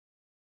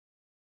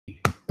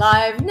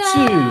Live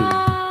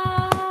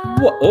now.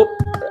 Oh,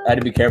 I had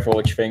to be careful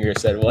which finger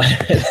said what.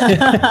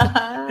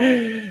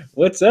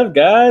 What's up,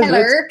 guys? Hello.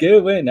 What's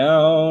going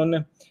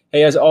on?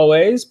 Hey, as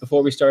always,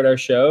 before we start our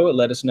show,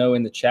 let us know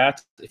in the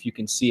chat if you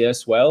can see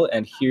us well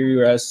and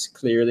hear us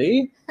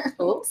clearly.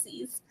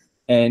 Oopsies.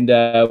 And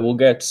we'll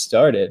get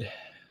started.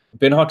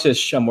 Ben Hawk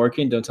says, I'm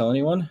working, don't tell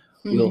anyone.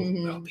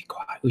 We'll be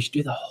quiet. We should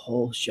do the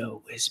whole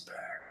show whisper.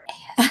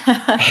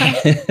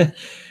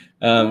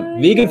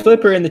 Vegan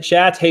Flipper in the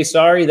chat. Hey,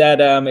 sorry that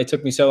it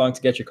took me so long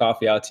to get your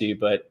coffee out to you,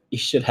 but you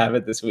should have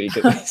it this week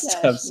at least.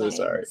 I'm so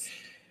sorry.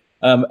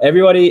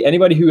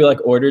 Anybody who like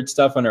ordered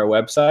stuff on our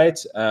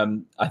website,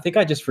 I think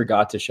I just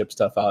forgot to ship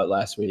stuff out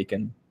last week,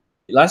 and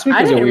last week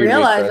was a weird week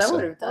for us.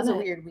 That was a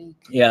weird week.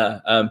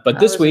 Yeah, but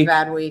this week, a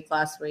bad week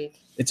last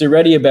week. It's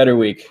already a better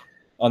week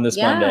on this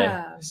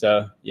Monday.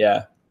 So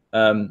yeah.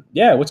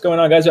 What's going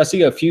on, guys? I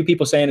see a few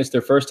people saying it's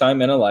their first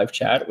time in a live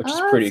chat, which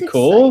is pretty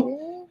cool. Exciting.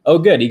 Oh,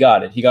 good. He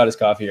got it. He got his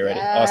coffee already.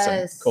 Yes.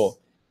 Awesome. Cool.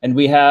 And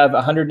we have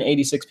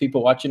 186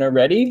 people watching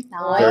already.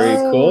 Nice. Very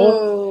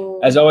cool.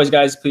 As always,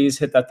 guys, please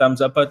hit that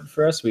thumbs up button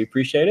for us. We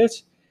appreciate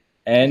it.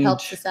 And it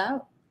helps us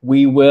out.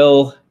 We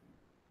will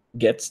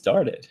get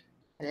started.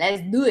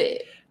 Let's do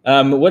it.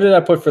 What did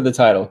I put for the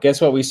title? Guess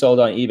what we sold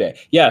on eBay?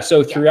 Yeah,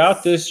 so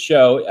throughout this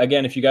show,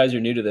 again, if you guys are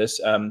new to this,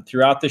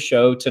 throughout the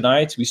show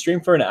tonight, we stream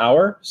for an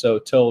hour, so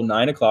till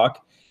 9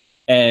 o'clock.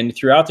 And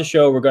throughout the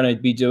show, we're going to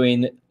be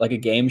doing like a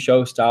game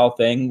show style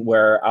thing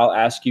where I'll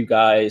ask you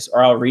guys,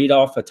 or I'll read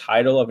off a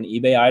title of an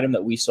eBay item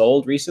that we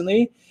sold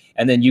recently,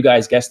 and then you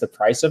guys guess the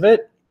price of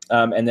it,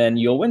 and then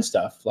you'll win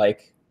stuff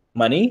like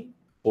money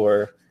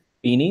or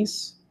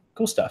beanies,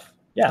 cool stuff.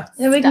 Yeah.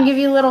 And we can give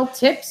you little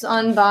tips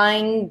on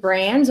buying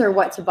brands or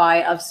what to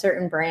buy of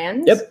certain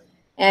brands. Yep.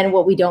 And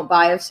what we don't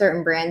buy of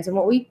certain brands and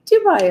what we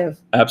do buy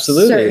of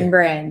certain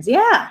brands.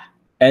 Yeah.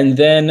 And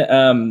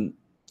then,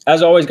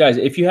 as always, guys,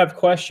 if you have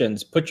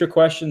questions, put your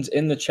questions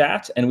in the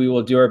chat and we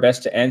will do our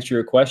best to answer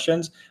your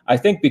questions. I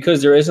think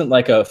because there isn't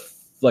like a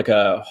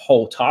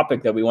whole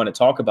topic that we want to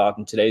talk about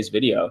in today's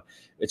video,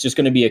 it's just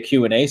going to be a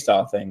Q&A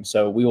style thing.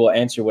 So we will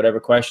answer whatever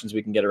questions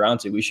we can get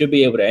around to. We should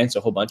be able to answer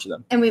a whole bunch of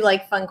them. And we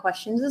like fun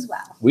questions as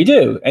well. We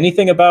do.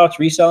 Anything about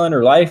reselling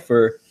or life,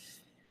 or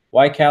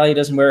why Callie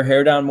doesn't wear her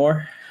hair down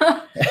more?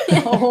 I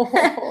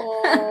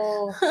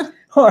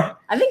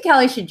think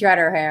Callie should dread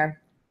her hair.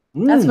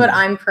 That's what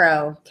I'm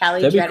pro.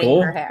 Callie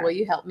dreading her hair. Will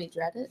you help me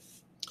dread it?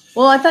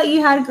 Well, I thought you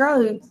had a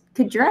girl who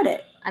could dread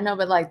it. I know,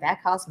 but like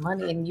that costs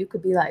money and you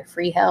could be like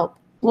free help.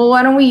 Well,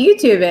 why don't we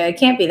YouTube it? It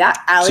can't be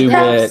that. Allie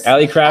Crafts.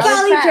 Allie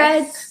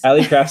dreads.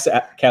 Allie Crafts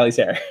Callie's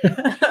hair.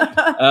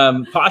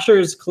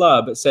 Posher's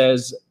Club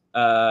says,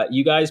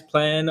 you guys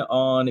plan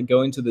on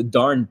going to the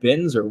darn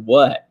bins or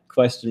what?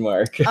 Question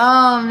mark.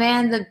 Oh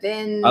man, the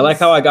bins. I like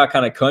how I got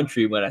kind of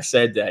country when I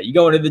said that. You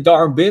going to the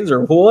darn bins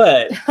or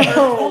what?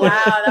 Oh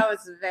wow, that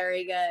was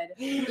very good.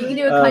 You can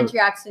do a country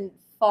accent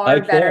far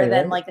better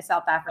than like a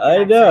South African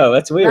accent. I know,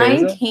 that's weird.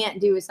 Ryan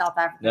can't do a South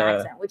African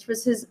accent, which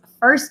was his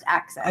first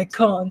accent. I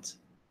can't.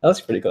 That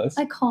was pretty close.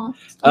 I can't.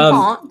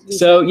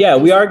 So yeah,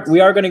 we are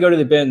going to go to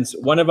the bins.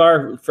 One of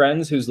our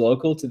friends who's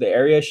local to the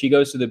area, she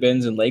goes to the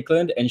bins in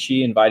Lakeland, and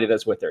she invited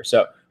us with her.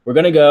 So we're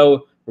gonna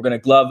go. We're gonna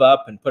glove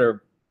up and put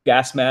our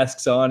gas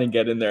masks on and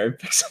get in there and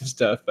pick some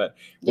stuff, but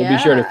we'll be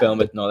sure to film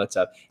it and all that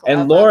stuff.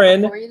 And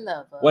Lauren,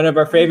 one of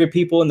our favorite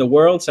people in the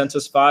world, sent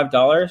us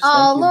 $5.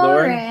 Oh,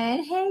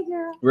 Lauren. Hey,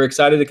 girl. We're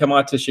excited to come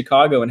out to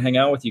Chicago and hang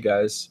out with you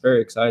guys.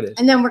 Very excited.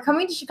 And then we're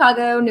coming to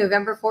Chicago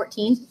November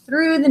 14th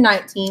through the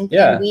 19th.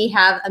 Yeah. And we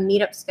have a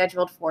meetup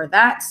scheduled for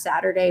that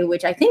Saturday,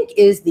 which I think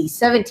is the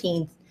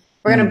 17th.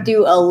 We're going to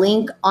do a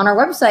link on our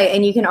website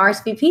and you can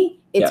RSVP.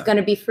 It's going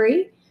to be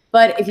free.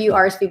 But if you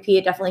RSVP,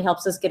 it definitely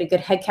helps us get a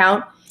good head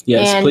count.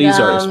 Yes, please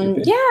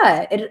RSVP.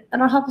 Yeah,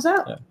 it'll help us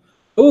out. Yeah.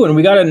 Oh, and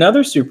we got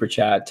another super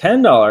chat,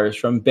 $10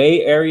 from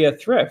Bay Area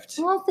Thrift.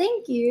 Well,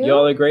 thank you.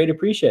 Y'all are great.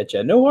 Appreciate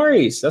you. No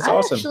worries. That's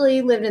awesome. I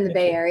actually lived in the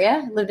Bay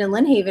Area. Lived in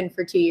Lynn Haven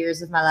for 2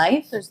 years of my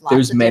life.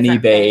 There's many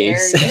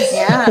bays.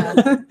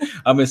 Yeah.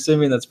 I'm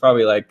assuming that's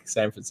probably like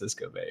San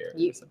Francisco Bay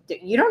Area.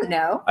 You don't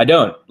know. I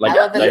don't. Like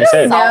I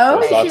said.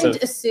 No, you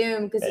shouldn't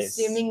assume, because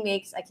assuming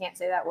makes, I can't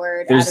say that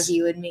word, out of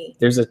you and me.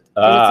 There's a it's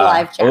a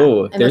live chat.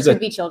 Oh, and there's going to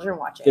be children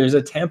watching. There's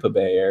a Tampa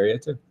Bay area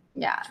too.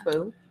 Yeah.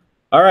 True.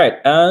 All right.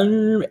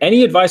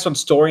 Any advice on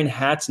storing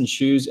hats and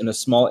shoes in a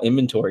small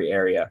inventory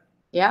area?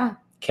 Yeah.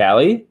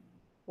 Callie?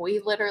 We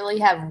literally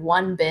have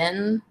one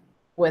bin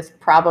with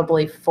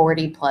probably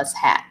 40 plus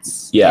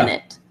hats in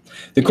it.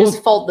 You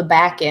just fold the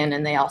back in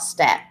and they all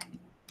stack.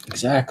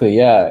 Exactly.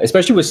 Yeah.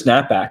 Especially with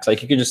snapbacks.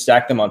 Like you can just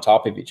stack them on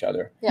top of each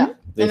other. Yeah.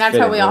 And that's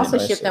how we also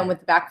ship them, with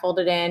the back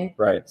folded in.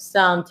 Right.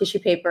 Some tissue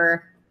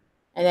paper,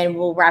 and then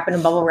we'll wrap it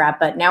in bubble wrap.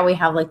 But now we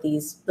have like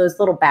those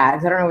little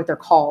bags. I don't know what they're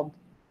called.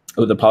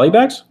 Oh, the poly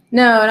bags?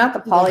 No, not the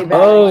poly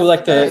bags. Oh,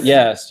 like the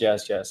yes. I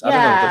don't know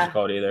what those are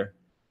called either.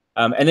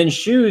 And then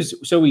shoes.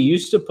 So we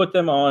used to put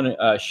them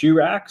on shoe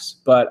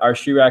racks, but our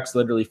shoe racks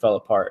literally fell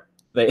apart.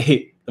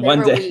 They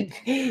One day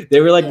they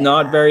were like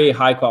not very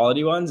high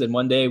quality ones, and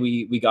one day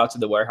we got to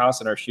the warehouse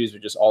and our shoes were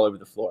just all over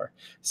the floor.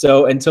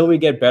 So until we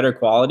get better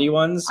quality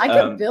ones, I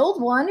could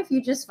build one if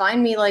you just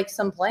find me like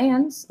some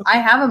plans. I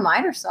have a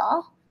miter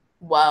saw.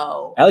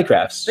 Whoa. Alley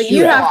crafts. But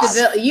you have to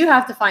build. You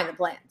have to find the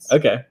plans.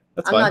 Okay,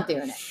 that's fine. I'm not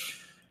doing it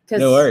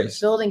because no worries.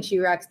 Building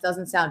shoe racks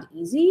doesn't sound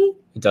easy.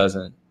 It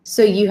doesn't.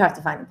 So you have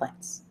to find the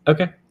plans.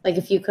 Okay. Like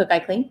if you cook, I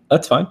clean.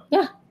 That's fine.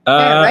 Yeah.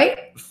 Fair, right?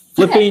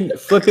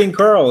 Flipping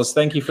curls.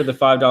 Thank you for the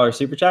 $5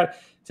 super chat.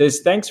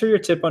 Says, thanks for your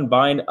tip on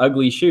buying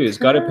ugly shoes.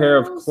 Got a pair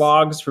of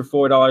clogs for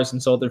 $4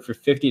 and sold them for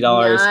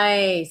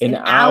 $50 an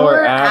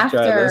hour after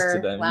I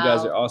listed them. Wow. You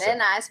guys are awesome.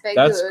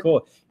 That's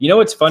cool. You know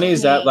what's funny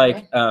is that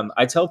like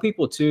I tell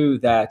people too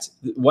that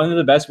one of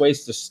the best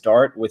ways to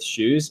start with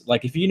shoes,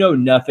 like if you know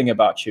nothing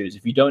about shoes,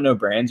 if you don't know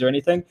brands or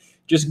anything,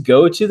 just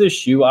go to the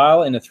shoe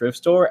aisle in a thrift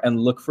store and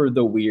look for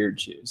the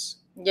weird shoes.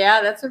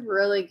 Yeah, that's a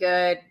really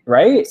good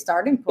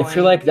starting point. If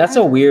you're like, that's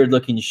a weird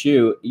looking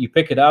shoe, you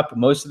pick it up.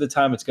 Most of the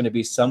time, it's going to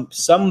be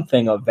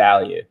something of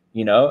value.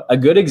 You know, a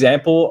good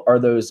example are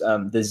those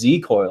the Z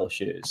coil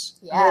shoes.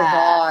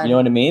 Yeah, you know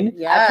what I mean?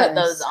 Yeah, I put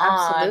those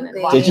on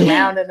and walked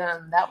around in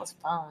them. That was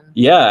fun.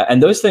 Yeah,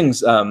 and those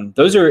things,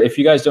 those are, if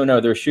you guys don't know,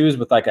 they're shoes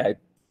with like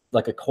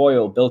a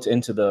coil built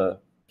into the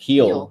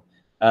heel.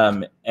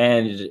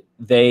 And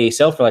they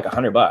sell for like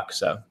 $100.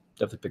 So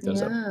definitely pick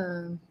those up.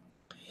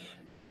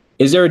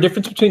 Is there a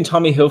difference between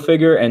Tommy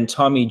Hilfiger and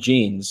Tommy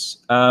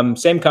Jeans?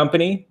 Same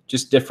company,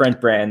 just different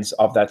brands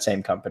of that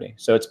same company.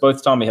 So it's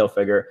both Tommy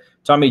Hilfiger.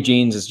 Tommy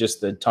Jeans is just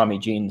the Tommy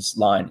Jeans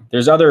line.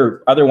 There's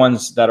other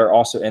ones that are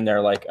also in there,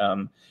 like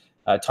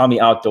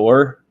Tommy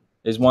Outdoor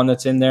is one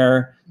that's in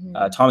there.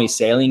 Tommy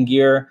Sailing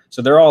Gear.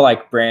 So they're all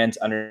like brands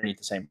underneath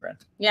the same brand.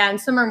 Yeah, and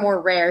some are more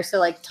rare. So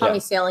like Tommy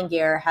Sailing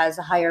Gear has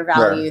a higher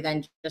value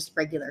than just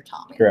regular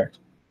Tommy. Correct.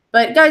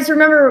 But guys,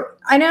 remember,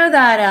 I know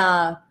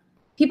that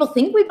people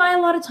think we buy a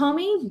lot of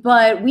Tommy,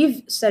 but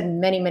we've said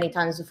many, many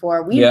times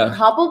before, we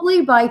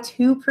probably buy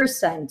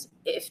 2%,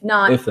 if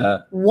not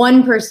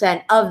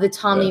 1% of the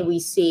Tommy we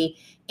see.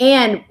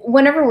 And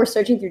whenever we're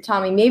searching through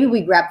Tommy, maybe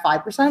we grab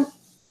 5%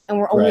 and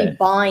we're only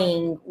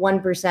buying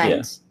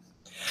 1%,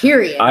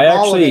 period.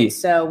 All of it.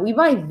 So we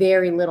buy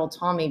very little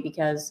Tommy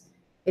because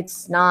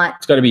it's got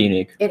to be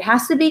unique. It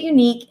has to be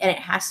unique and it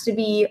has to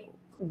be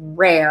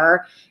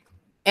rare.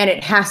 And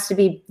it has to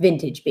be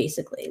vintage,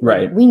 basically.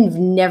 Like, we've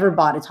never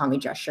bought a Tommy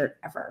dress shirt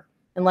ever,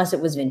 unless it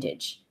was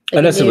vintage. Like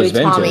unless it was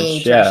vintage,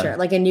 Tommy dress shirt,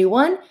 like a new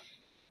one,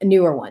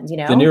 newer ones, you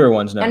know. The newer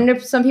ones, no. And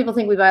if some people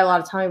think we buy a lot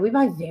of Tommy, we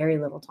buy very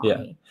little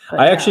Tommy.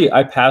 Yeah.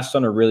 I passed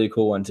on a really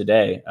cool one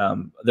today.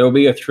 There will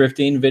be a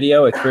thrifting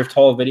video, a thrift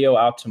haul video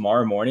out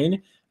tomorrow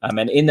morning.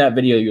 And in that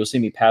video, you'll see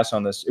me pass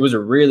on this. It was a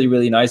really,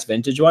 really nice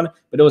vintage one,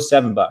 but it was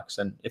 $7.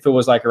 And if it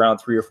was like around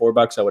 $3 or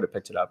 $4, I would have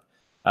picked it up.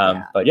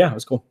 But yeah, it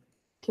was cool.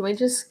 Can we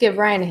just give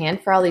Ryan a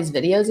hand for all these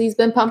videos he's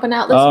been pumping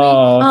out this week?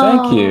 Oh,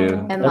 thank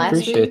you. And I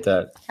appreciate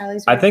that.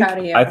 I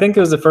think it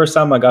was the first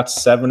time I got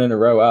 7 in a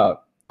row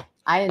out.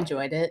 I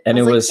enjoyed it. And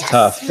it was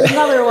tough.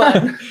 Another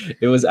one.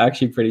 It was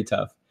actually pretty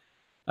tough.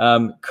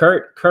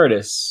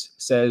 Curtis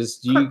says,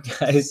 do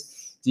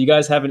you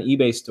guys have an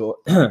eBay store?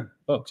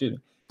 Oh, excuse me.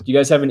 Do you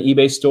guys have an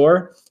eBay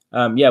store?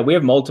 Yeah, we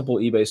have multiple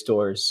eBay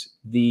stores.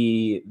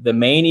 The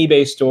main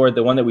eBay store,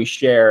 the one that we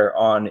share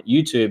on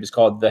YouTube, is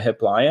called The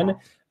Hip Lion.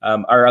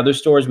 Our other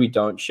stores we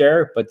don't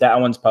share, but that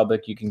one's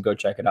public. You can go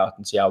check it out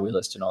and see how we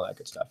list and all that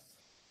good stuff.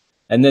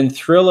 And then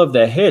Thrill of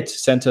the Hit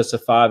sent us a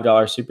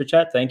 $5 super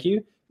chat. Thank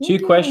you. Two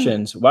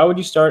questions. Why would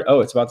you start? Oh,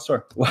 it's about the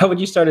store. Why would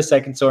you start a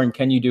second store, and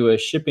can you do a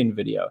shipping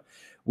video?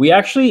 We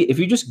actually, if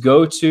you just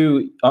go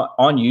to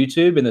on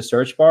YouTube in the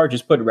search bar,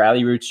 just put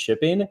Rally Roots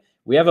shipping.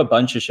 We have a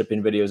bunch of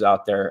shipping videos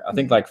out there. I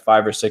think like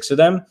 5 or 6 of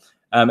them.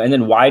 And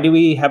then why do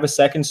we have a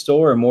second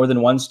store or more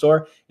than one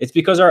store? It's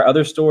because our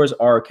other stores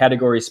are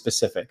category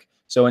specific.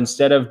 So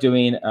instead of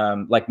doing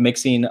like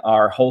mixing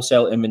our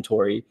wholesale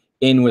inventory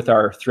in with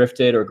our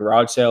thrifted or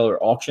garage sale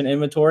or auction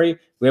inventory,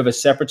 we have a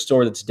separate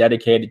store that's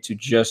dedicated to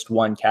just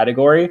one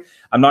category.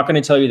 I'm not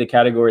going to tell you the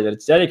category that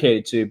it's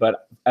dedicated to,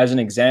 but as an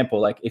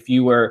example, like if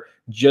you were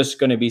just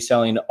going to be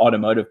selling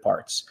automotive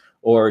parts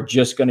or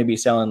just going to be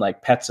selling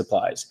like pet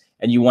supplies,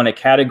 and you want a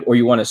category or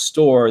you want a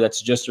store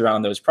that's just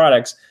around those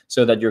products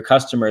so that your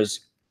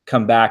customers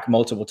come back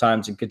multiple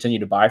times and continue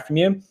to buy from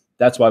you,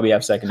 that's why we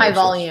have secondary. High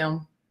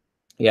volume.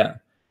 Yeah.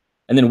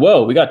 And then,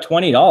 whoa, we got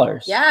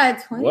 $20.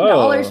 Yeah,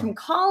 $20 from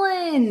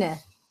Colin.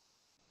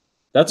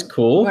 That's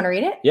cool. You want to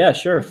read it? Yeah,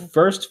 sure.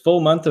 First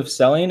full month of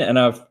selling, and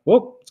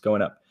it's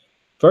going up.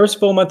 First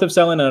full month of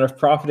selling, and I've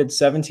profited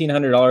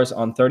 $1,700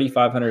 on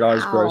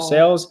 $3,500 gross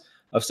sales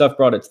of stuff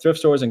brought at thrift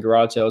stores and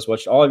garage sales.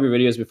 Watched all of your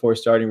videos before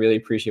starting. Really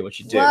appreciate what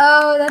you do.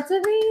 Whoa, that's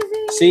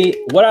amazing.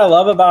 See, what I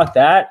love about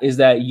that is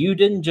that you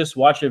didn't just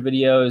watch your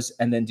videos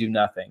and then do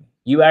nothing.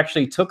 You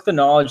actually took the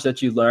knowledge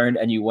that you learned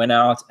and you went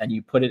out and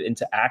you put it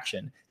into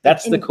action.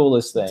 That's the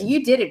coolest thing.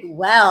 You did it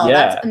well.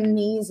 Yeah. That's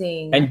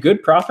amazing. And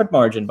good profit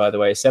margin, by the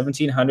way.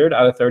 1,700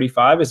 out of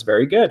 35 is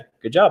very good.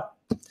 Good job.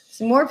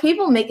 Some more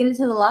people making it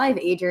to the live.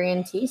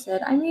 Adrian T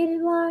said, I made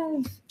it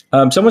live.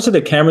 Someone said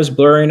the camera's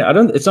blurring.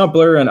 It's not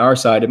blurry on our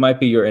side. It might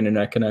be your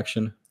internet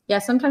connection. Yeah,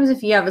 sometimes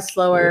if you have a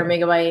slower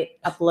megabyte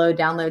upload,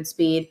 download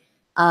speed,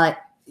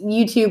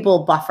 YouTube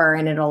will buffer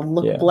and it'll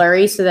look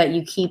blurry so that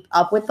you keep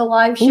up with the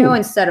live show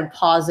instead of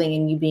pausing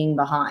and you being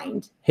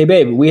behind. Hey,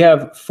 babe, we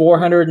have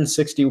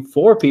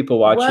 464 people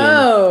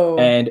watching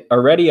and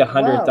already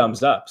 100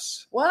 thumbs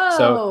ups. Whoa.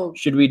 So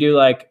should we do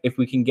like, if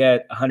we can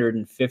get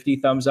 150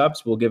 thumbs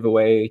ups, we'll give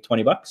away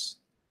 $20?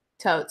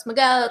 Totes my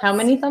goats. How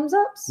many thumbs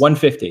ups?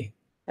 150.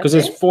 Because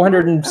there's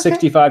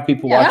 465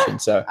 people watching.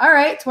 So all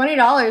right,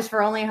 $20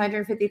 for only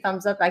 150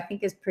 thumbs up, I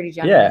think is pretty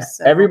generous. Yeah,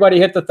 so. Everybody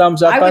hit the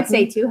thumbs up. I would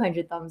say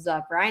 200 thumbs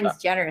up. Ryan's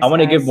generous. I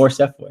want to give more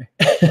stuff away.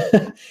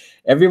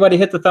 Everybody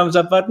hit the thumbs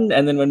up button,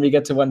 and then when we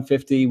get to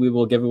 150, we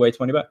will give away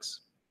 $20.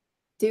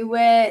 Do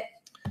it.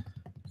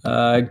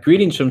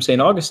 Greetings from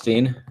St.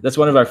 Augustine. That's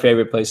one of our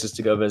favorite places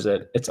to go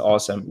visit. It's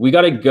awesome. We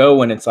got to go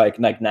when it's like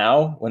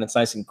now, when it's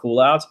nice and cool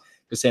out,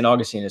 because St.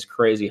 Augustine is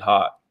crazy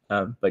hot.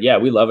 But yeah,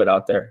 we love it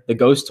out there. The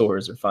ghost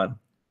tours are fun.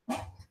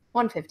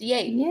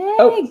 158. Yay,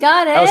 oh,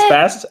 got it. That was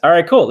fast. All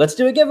right, cool. Let's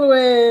do a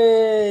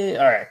giveaway.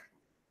 All right.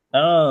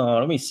 Oh,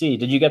 let me see.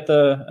 Did you get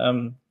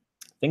the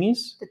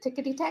thingies? The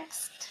tickety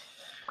text.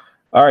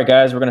 All right,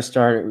 guys, we're going to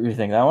start. What do you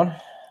think? That one?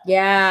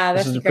 Yeah,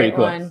 that's this is a great pretty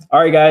cool one. All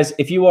right, guys,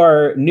 if you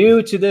are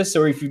new to this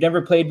or if you've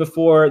never played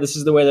before, this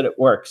is the way that it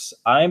works.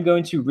 I'm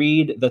going to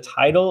read the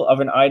title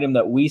of an item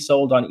that we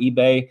sold on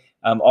eBay.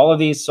 All of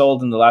these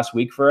sold in the last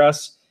week for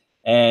us.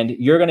 And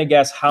you're going to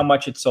guess how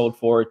much it sold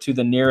for to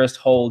the nearest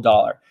whole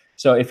dollar.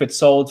 So if it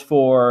sold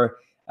for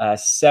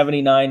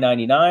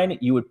 $79.99,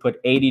 you would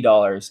put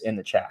 $80 in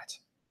the chat.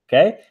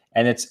 Okay.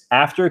 And it's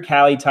after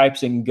Callie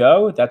types in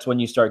go, that's when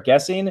you start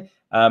guessing.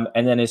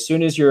 And then as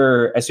soon as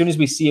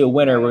we see a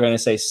winner, we're going to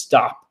say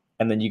stop.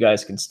 And then you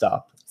guys can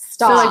stop.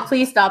 Stop. So like,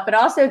 please stop. But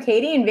also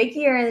Katie and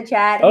Vicky are in the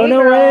chat. Oh, hey,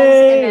 no girls.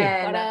 way. And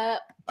then, What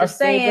up? just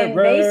saying,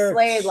 they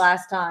slayed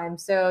last time.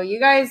 So you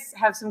guys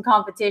have some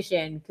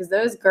competition because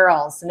those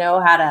girls know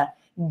how to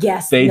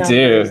guess They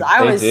numbers. do.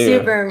 I They was do.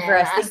 super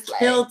impressed. Yeah, They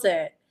killed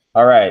it.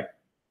 All right.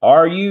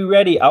 Are you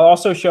ready? I'll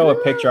also show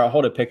a picture. I'll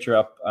hold a picture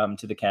up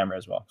to the camera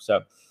as well.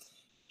 So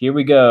here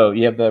we go.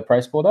 You have the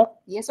price pulled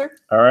up? Yes, sir.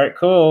 All right,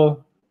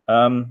 cool.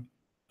 All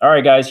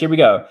right, guys, here we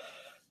go.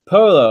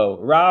 Polo,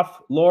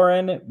 Ralph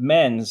Lauren,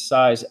 men's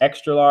size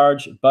extra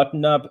large,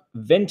 button up,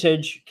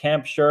 vintage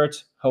camp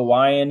shirt,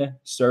 Hawaiian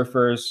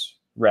surfers,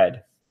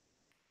 red.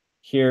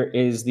 Here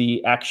is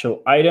the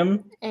actual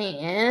item.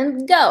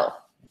 And go.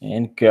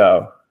 And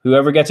go.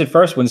 Whoever gets it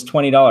first wins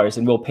 $20,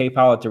 and we'll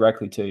PayPal it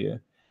directly to you.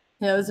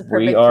 That was a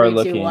perfect We are 3, 2,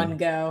 looking. 1,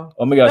 go.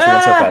 Oh my gosh, you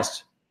went so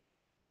fast.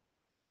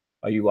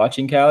 Are you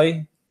watching,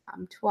 Callie?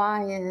 I'm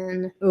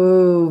trying.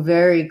 Ooh,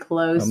 very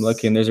close. I'm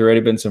looking. There's already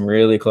been some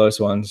really close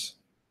ones.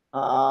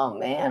 Oh,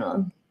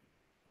 man.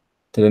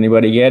 Did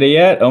anybody get it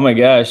yet? Oh my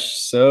gosh,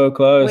 so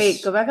close.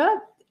 Wait, go back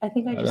up. I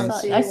think I just saw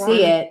it. see I one.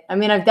 see it. I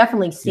mean, I've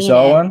definitely seen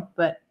saw it. one?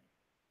 But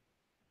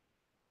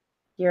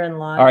you're in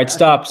line. All right,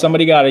 stop.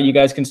 Somebody got it. You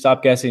guys can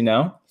stop guessing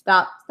now.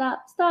 Stop,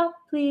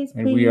 please,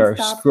 And please. we are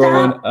stop,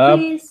 scrolling stop, up.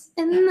 Please.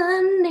 In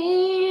the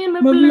name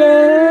of My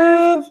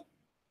love.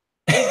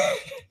 love.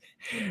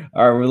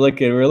 All right, we're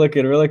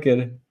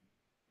looking.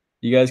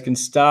 You guys can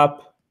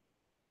stop.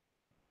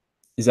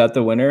 Is that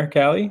the winner,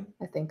 Callie?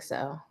 I think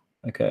so.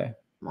 Okay.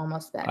 I'm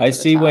almost back. I to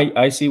the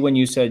top. see when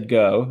you said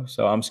go,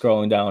 so I'm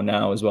scrolling down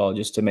now as well,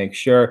 just to make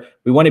sure.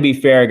 We want to be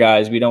fair,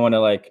 guys. We don't want to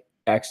like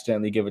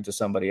accidentally give it to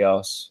somebody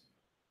else.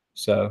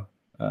 So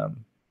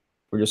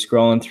we're just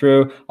scrolling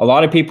through. A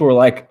lot of people were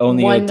like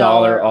only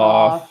 $1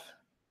 off.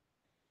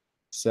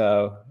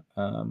 So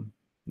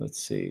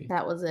let's see.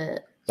 That was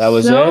it. That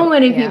was so it.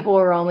 many people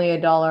were only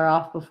 $1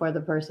 off before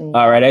the person.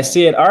 All right, I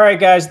see it. All right,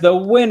 guys, the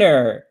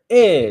winner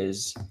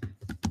is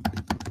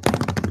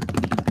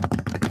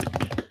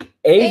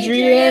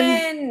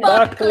Adrian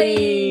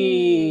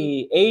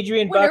Buckley.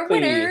 Adrian Buckley.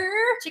 Winner.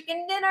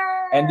 Chicken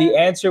dinner. And the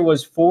answer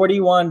was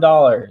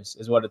 $41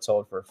 is what it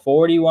sold for.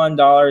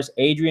 $41.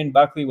 Adrian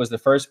Buckley was the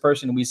first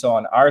person we saw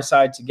on our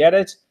side to get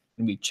it,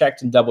 and we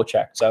checked and double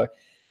checked. So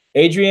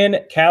Adrian,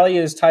 Callie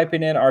is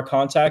typing in our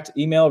contact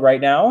email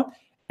right now.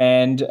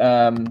 And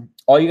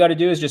all you got to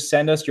do is just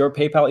send us your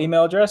PayPal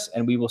email address,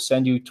 and we will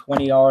send you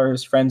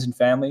 $20, friends and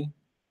family.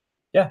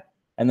 Yeah.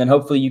 And then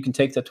hopefully you can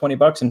take the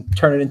 $20 and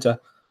turn it into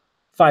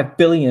 $5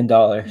 billion.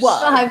 $5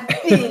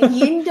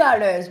 billion.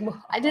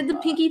 I did the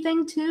pinky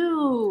thing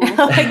too.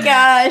 Oh my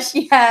gosh,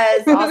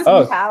 yes.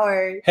 Awesome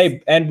powers.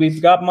 Hey, and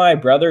we've got my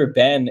brother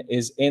Ben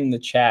is in the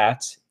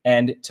chat,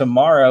 and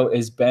tomorrow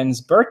is Ben's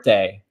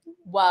birthday.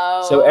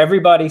 Whoa. So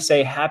everybody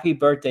say happy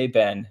birthday,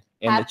 Ben,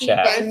 in the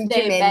chat. Happy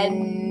birthday,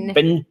 Ben.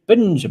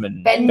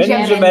 Benjamin. Benjamin.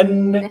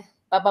 Benjamin.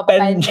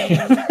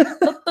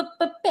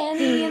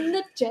 Benny and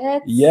the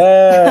Jets.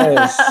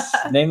 Yes.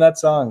 Name that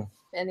song.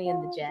 Benny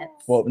and the Jets.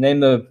 Well, name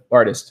the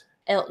artist.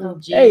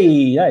 Elton John.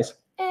 Hey, nice.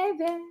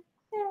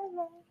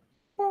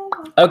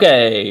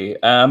 Okay,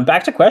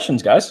 back to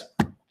questions, guys.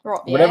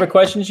 Whatever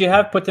questions you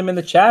have, put them in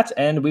the chat,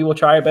 and we will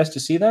try our best to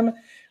see them.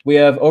 We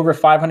have over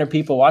 500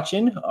 people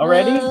watching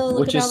already,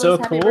 which is so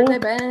cool.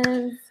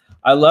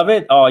 I love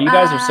it. Oh, you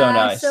guys are so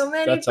nice. So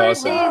many That's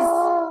birthdays.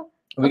 awesome.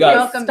 We Okay,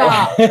 got welcome.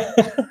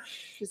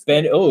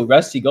 Ben. Oh,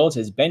 Rusty Gold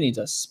says Ben needs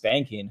a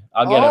spanking.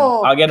 I'll get him.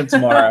 I'll get him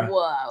tomorrow.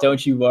 Whoa.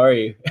 Don't you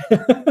worry.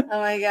 Oh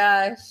my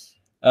gosh.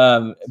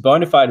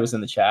 Bonafide was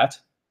in the chat.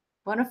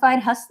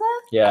 Bonafide hustler?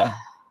 Yeah.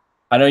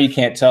 I know you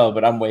can't tell,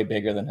 but I'm way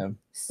bigger than him.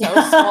 So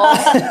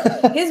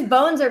small. His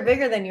bones are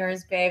bigger than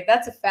yours, babe.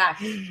 That's a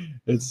fact.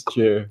 It's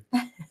true.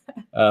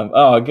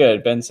 Oh,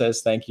 good. Ben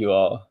says, thank you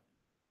all.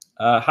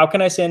 How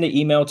can I send an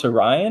email to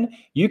Ryan?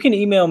 You can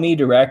email me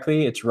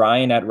directly. It's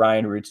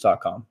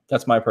ryan@ryanroots.com.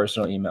 That's my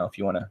personal email if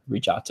you want to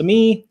reach out to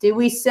me. Do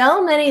we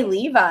sell many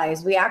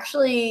Levi's? We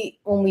actually,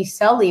 when we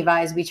sell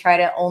Levi's, we try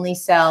to only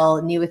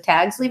sell new with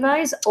tags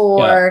Levi's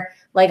or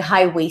like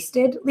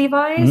high-waisted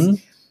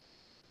Levi's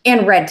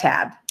and red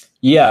tab.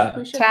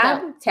 Yeah.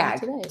 Tab.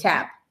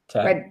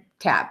 Red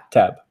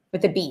tab.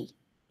 With a B.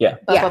 Yeah.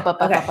 Okay.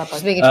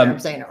 Just making sure I'm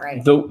saying it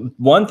right. The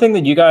one thing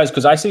that you guys,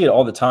 because I see it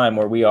all the time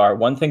where we are,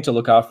 one thing to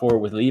look out for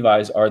with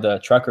Levi's are the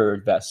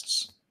trucker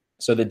vests.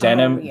 So the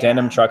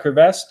denim trucker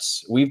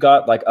vests, we've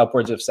got like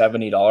upwards of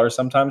 $70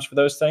 sometimes for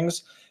those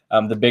things.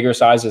 The bigger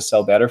sizes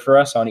sell better for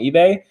us on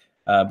eBay.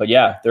 But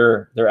yeah,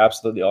 they're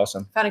absolutely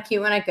awesome. Found a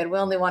cute one at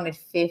Goodwill and they wanted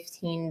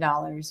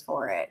 $15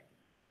 for it.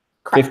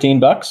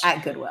 $15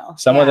 at Goodwill.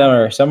 Some of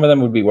them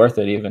would be worth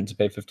it even to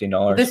pay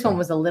 $15. This one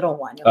was a little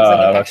one. It was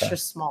like an extra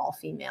small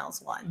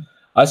females one.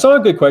 I saw a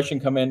good question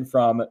come in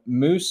from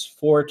Moose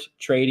Fort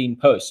Trading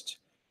Post.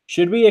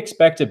 Should we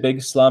expect a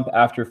big slump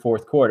after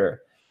fourth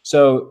quarter?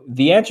 So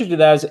the answer to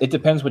that is it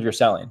depends what you're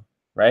selling,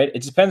 right?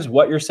 It depends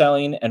what you're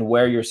selling and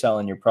where you're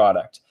selling your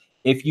product.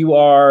 If you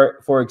are,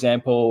 for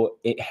example,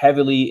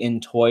 heavily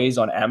in toys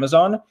on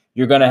Amazon,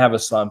 you're going to have a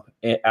slump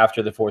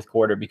after the fourth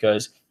quarter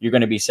because you're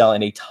going to be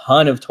selling a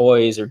ton of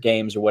toys or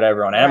games or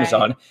whatever on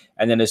Amazon. Right.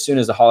 And then as soon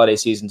as the holiday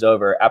season's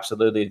over,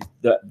 absolutely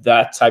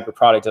that type of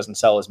product doesn't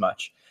sell as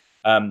much.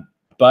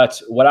 But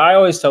what I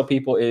always tell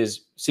people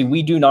is, see,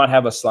 we do not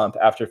have a slump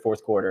after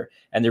fourth quarter.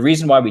 And the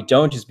reason why we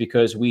don't is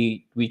because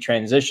we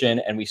transition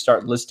and we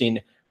start listing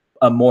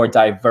a more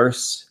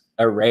diverse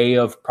array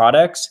of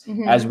products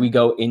as we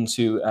go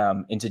into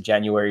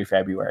January,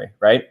 February,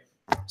 right?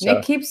 So,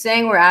 Nick keeps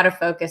saying we're out of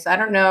focus. I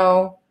don't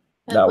know.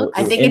 No,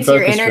 I think it's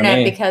your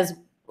internet because it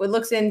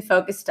looks in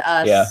focus to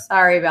us. Yeah.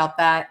 Sorry about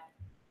that.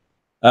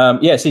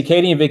 Yeah, see,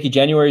 Katie and Vicky,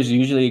 January is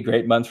usually a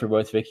great month for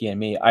both Vicky and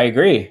me. I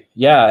agree.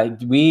 Yeah,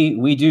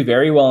 we do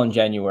very well in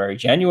January.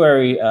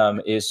 January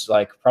is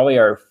like probably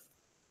our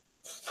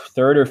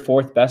third or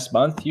fourth best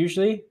month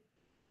usually.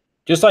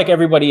 Just like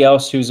everybody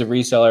else who's a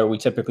reseller, we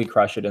typically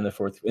crush it in the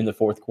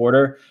fourth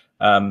quarter.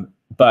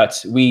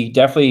 But we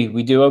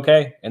do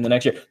okay in the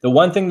next year. The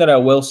one thing that I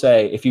will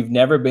say, if you've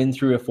never been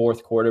through a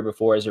fourth quarter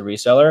before as a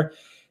reseller,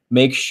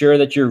 make sure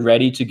that you're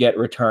ready to get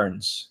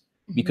returns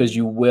because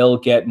you will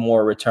get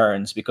more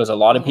returns because a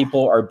lot of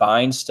people are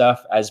buying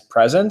stuff as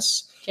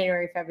presents.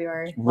 January,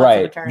 February.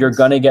 Right. You're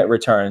going to get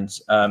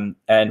returns.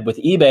 And with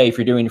eBay, if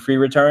you're doing free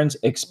returns,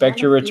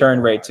 expect your return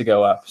rate to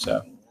go up.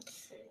 So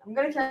I'm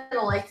going to turn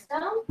the lights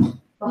down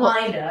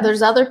behind us.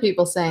 There's other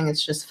people saying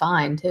it's just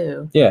fine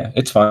too. Yeah,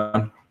 it's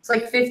fine. It's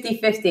like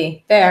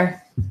 50-50.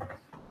 There.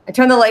 I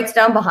turned the lights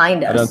down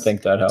behind us. I don't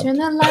think that helped. Turn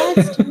the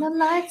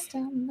lights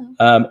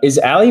down. Is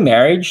Allie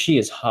married? She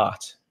is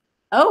hot.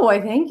 Oh, I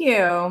thank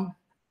you.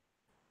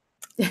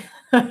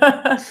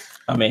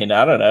 I mean,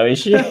 I don't know. Is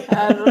she?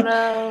 I don't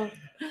know.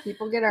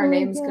 People get our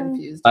names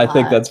confused. I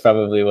think that's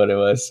probably what it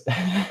was.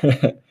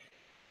 I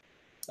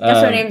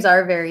guess our names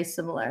are very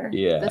similar.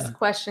 Yeah. This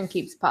question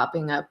keeps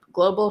popping up.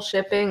 Global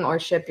shipping or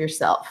ship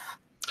yourself?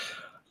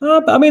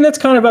 I mean, that's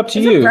kind of up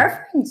to you.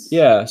 Preference.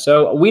 Yeah.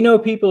 So we know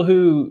people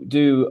who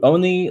do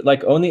only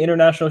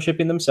international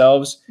shipping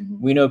themselves.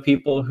 We know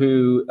people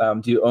who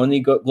do only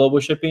global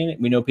shipping.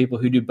 We know people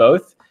who do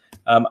both.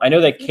 I know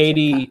that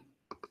Katie,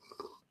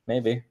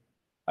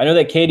 I know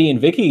that Katie and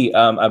Vicky,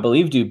 I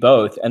believe, do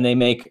both, and they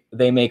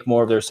make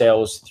more of their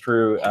sales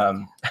through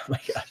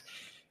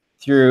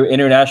through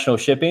international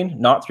shipping,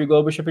 not through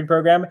global shipping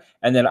program.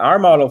 And then our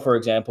model, for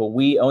example,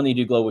 we only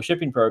do global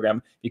shipping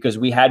program because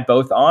we had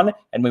both on.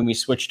 And when we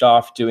switched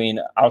off doing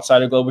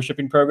outside of global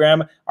shipping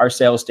program, our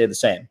sales stayed the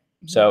same.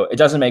 So it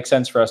doesn't make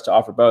sense for us to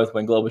offer both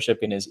when global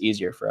shipping is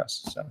easier for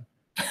us. So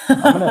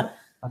I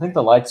think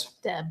the lights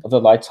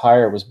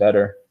higher was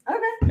better.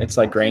 Okay. It's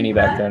like grainy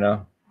back there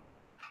now.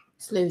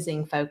 It's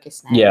losing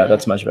focus now. Yeah,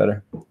 that's much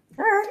better.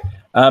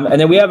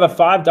 And then we have a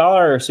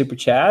 $5 super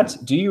chat.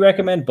 Do you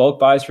recommend bulk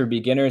buys for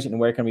beginners, and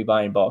where can we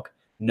buy in bulk?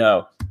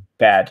 No,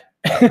 bad.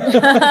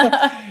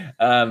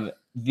 I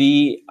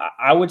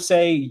would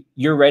say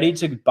you're ready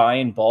to buy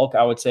in bulk.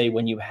 I would say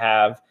when you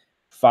have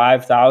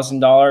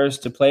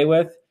 $5,000 to play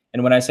with.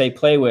 And when I say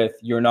play with,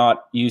 you're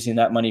not using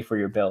that money for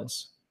your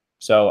bills.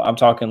 So I'm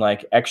talking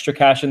like extra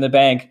cash in the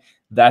bank.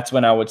 That's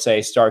when I would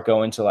say start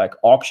going to like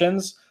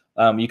auctions.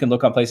 You can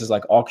look on places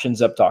like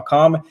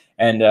auctionsup.com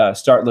and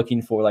start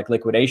looking for like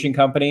liquidation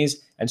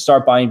companies and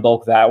start buying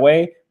bulk that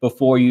way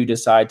before you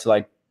decide to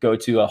like go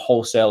to a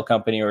wholesale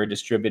company or a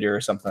distributor or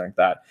something like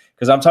that.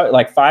 Because I'm talking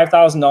like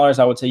 $5,000,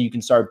 I would say you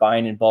can start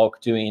buying in bulk,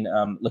 doing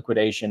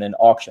liquidation and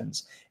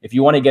auctions. If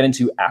you want to get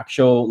into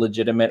actual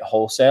legitimate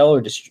wholesale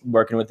or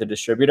working with a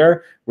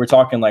distributor, we're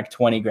talking like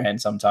 20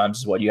 grand sometimes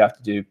is what you have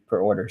to do per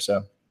order.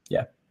 So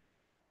yeah.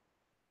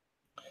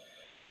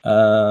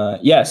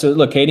 Yeah, so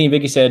look, Katie and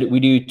Vicky said we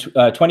do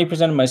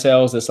 20% of my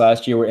sales this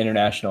last year were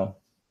international.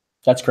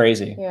 That's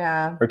crazy.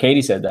 Yeah. Or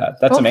Katie said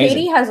that. That's amazing.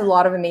 Katie has a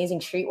lot of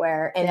amazing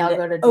streetwear, and They'll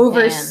go to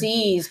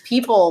overseas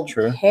people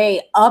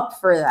pay up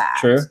for that.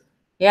 True.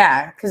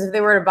 Yeah, because if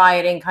they were to buy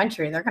it in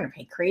country, they're going to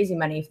pay crazy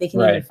money if they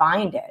can even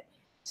find it.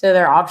 So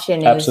their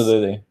option is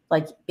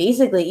like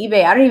basically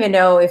eBay. I don't even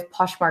know if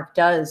Poshmark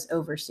does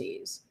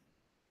overseas.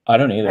 I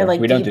don't either. Or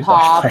like we don't do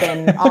Depop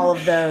and all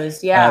of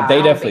those. Yeah,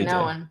 they definitely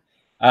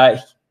do.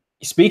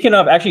 Speaking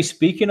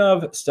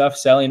of stuff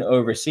selling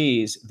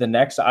overseas, the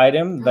next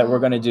item that we're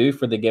going to do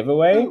for the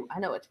giveaway, I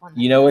know which one.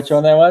 You know which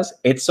one that was?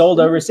 It's sold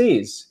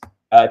overseas.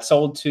 It's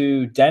sold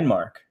to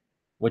Denmark,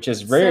 which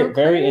is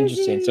very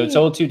interesting. So it's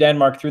sold to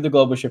Denmark through the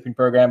global shipping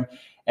program.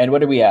 And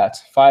what are we at?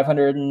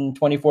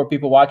 524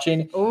 people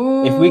watching.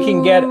 Ooh. If we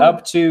can get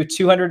up to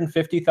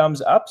 250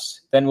 thumbs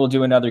ups, then we'll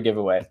do another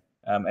giveaway.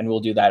 And we'll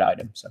do that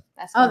item. So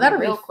that'll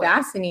be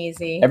fast and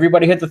easy.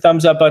 Everybody hit the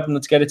thumbs up button.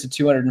 Let's get it to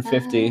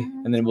 250,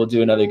 and then we'll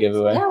do another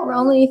giveaway. Yeah, we're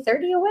only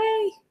 30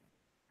 away.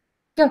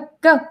 Go,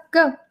 go,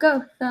 go,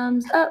 go!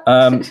 Thumbs up.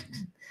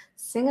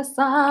 Sing a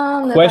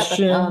song.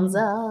 Question: thumbs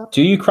up.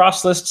 Do you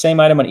cross-list same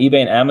item on eBay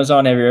and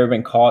Amazon? Have you ever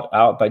been caught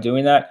out by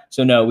doing that?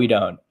 So no, we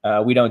don't.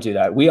 We don't do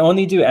that. We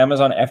only do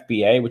Amazon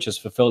FBA, which is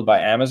fulfilled by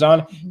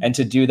Amazon. And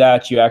to do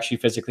that, you actually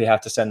physically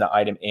have to send the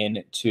item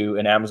in to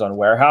an Amazon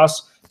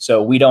warehouse.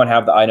 So we don't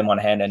have the item on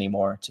hand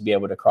anymore to be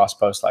able to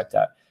cross-post like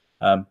that.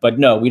 But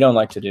no, we don't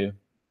like to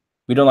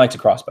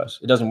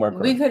cross-post. It doesn't work.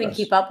 We couldn't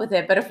keep up with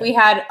it. But if we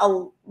had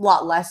a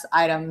lot less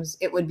items,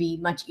 it would be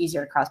much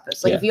easier to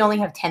cross-post. Like if you only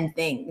have 10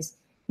 things,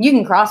 you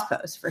can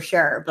cross-post for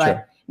sure.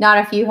 But not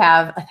if you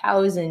have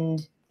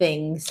 1,000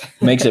 things.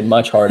 Makes it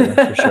much harder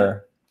for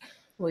sure.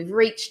 We've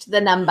reached the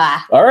number.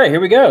 All right,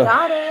 here we go.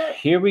 Got it.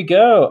 Here we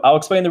go. I'll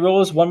explain the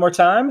rules one more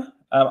time.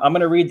 I'm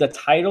going to read the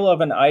title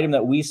of an item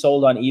that we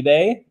sold on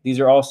eBay. These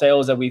are all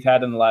sales that we've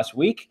had in the last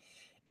week.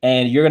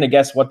 And you're going to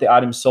guess what the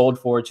item sold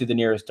for to the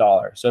nearest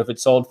dollar. So if it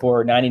sold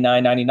for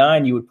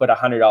 $99.99, you would put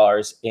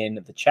 $100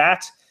 in the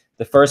chat.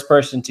 The first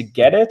person to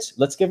get it,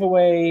 let's give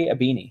away a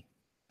beanie.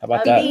 How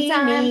about that?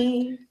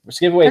 Beanie. Let's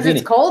give away a beanie. Because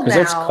it's cold now.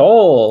 Because it's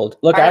cold.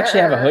 Look, I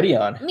actually have a hoodie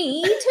on.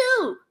 Me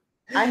too.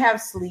 I have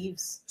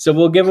sleeves. So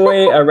we'll give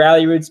away a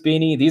Rally Roots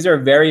beanie. These are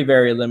very,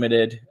 very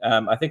limited.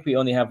 I think we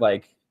only have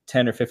like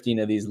 10 or 15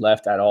 of these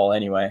left at all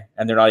anyway,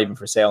 and they're not even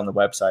for sale on the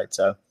website.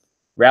 So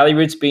Rally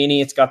Roots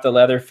beanie, it's got the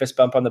leather fist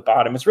bump on the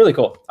bottom. It's really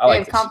cool. I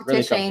like this.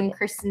 Competition. Really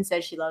Kristen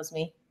says she loves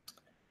me.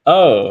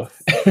 Oh.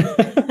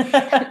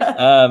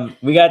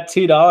 We got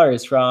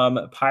 $2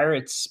 from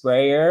Pirate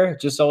Sprayer.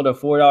 Just sold a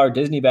 $4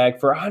 Disney bag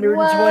for $120.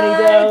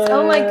 What?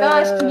 Oh my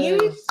gosh. Can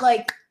you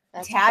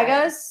tag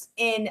us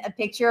in a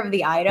picture of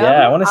the item?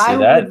 Yeah, I want to see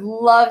that. I would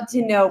love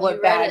to know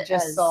what bag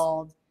just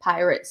sold.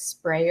 Pirate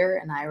Sprayer,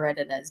 and I read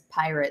it as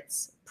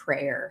Pirate's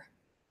Prayer.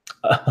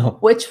 Oh.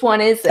 Which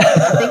one is it?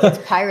 I think it's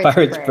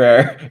Pirate's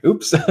Prayer.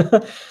 Oops.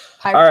 Pirate's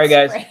all right,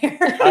 guys. Sprayer.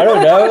 I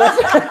don't know.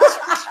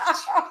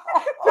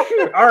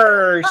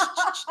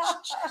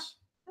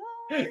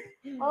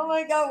 Oh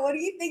my god, what do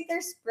you think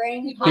they're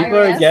spraying? People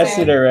are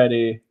guessing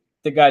already.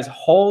 The guys'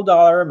 whole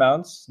dollar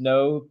amounts,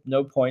 no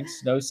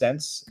points, no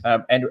cents,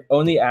 and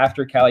only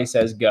after Callie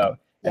says go.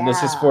 And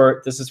this is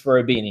for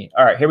a beanie.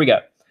 All right, here we go.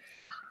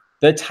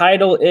 The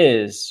title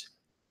is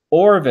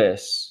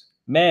Orvis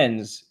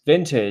Men's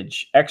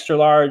Vintage Extra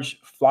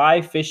Large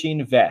Fly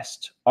Fishing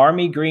Vest,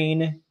 Army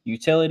Green,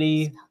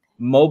 Utility,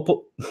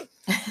 multiple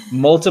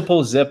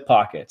zip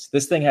pockets.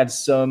 This thing had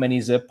so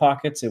many zip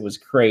pockets, it was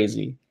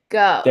crazy.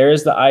 Go.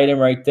 There's the item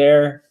right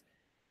there.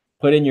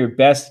 Put in your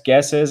best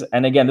guesses.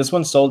 And again, this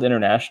one sold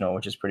international,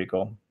 which is pretty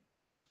cool.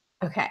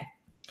 Okay.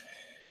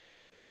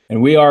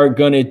 And we are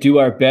going to do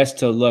our best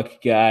to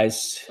look,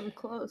 guys. Some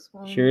close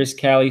ones. Here's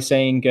Callie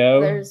saying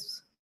go.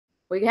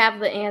 We have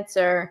the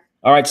answer.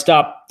 All right,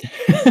 stop.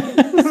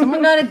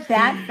 Someone got it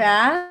that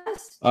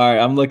fast? All right,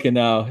 I'm looking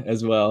now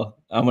as well.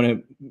 I'm going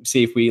to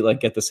see if we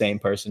get the same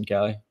person,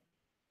 Callie.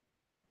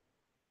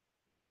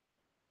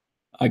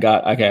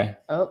 Okay.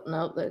 Oh,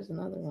 no, there's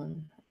another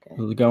one.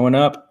 Okay. Going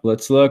up.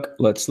 Let's look.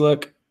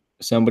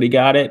 Somebody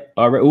got it.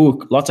 All right.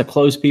 Ooh, lots of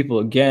close people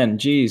again.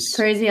 Jeez.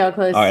 Crazy how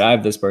close. All right, I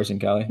have this person,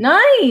 Callie.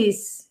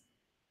 Nice.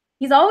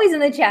 He's always in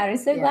the chat. I'm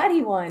so glad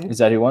he won. Is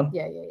that who won?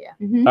 Yeah.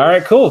 Mm-hmm. All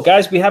right, cool.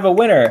 Guys, we have a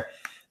winner.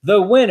 The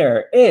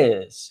winner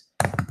is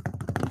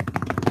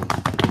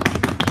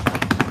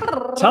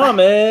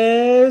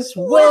Thomas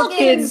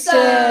Wilkinson.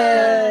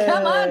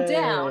 Come on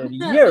down.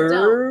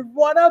 You're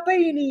one a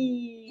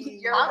beanie.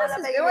 Thomas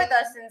has been with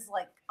us since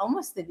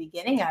almost the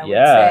beginning, I would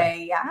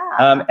say.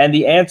 Yeah. And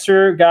the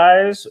answer,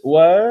 guys,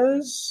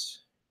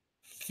 was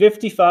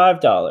 $55.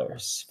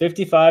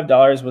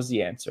 $55 was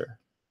the answer.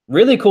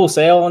 really cool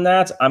sale on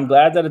that. I'm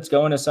glad that it's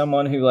going to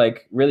someone who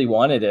like really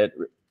wanted it.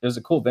 It was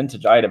a cool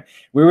vintage item.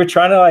 We were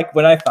trying to like,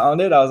 when I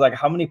found it, I was like,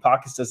 how many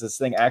pockets does this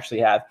thing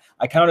actually have?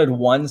 I counted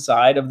one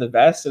side of the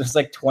vest, and it's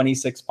like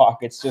 26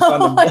 pockets just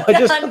on the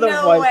just on the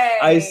one. Way.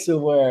 I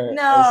swear.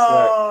 No,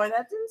 I swear.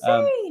 That's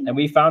insane. And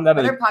we found out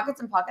are there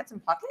pockets and pockets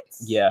and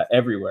pockets? Yeah,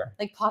 everywhere.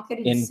 Like pocket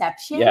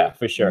inception? Yeah,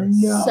 for sure.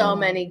 No. So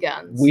many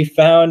guns. We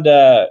found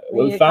that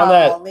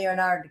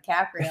Leonardo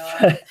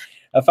DiCaprio.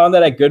 I found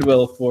that at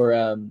Goodwill for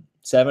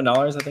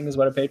 $7, I think is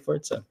what I paid for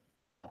it. So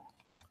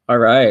all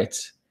right.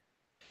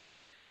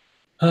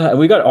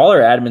 We got all our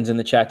admins in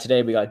the chat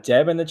today. We got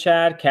Deb in the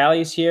chat,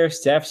 Callie's here,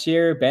 Steph's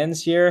here,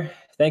 Ben's here.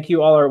 Thank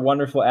you all our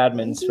wonderful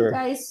admins for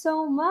guys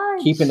so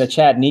much. Keeping the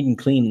chat neat and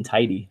clean and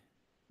tidy.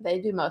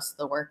 They do most of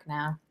the work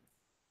now.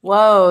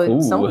 Whoa,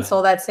 someone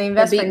sold that same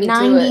vest for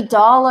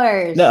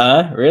 $90.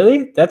 Nuh-uh,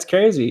 really? That's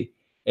crazy.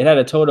 It had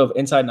a total of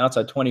inside and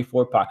outside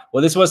 24 pockets.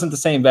 Well, this wasn't the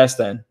same vest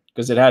then,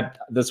 because it had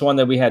this one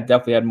that we had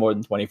definitely had more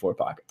than 24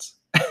 pockets.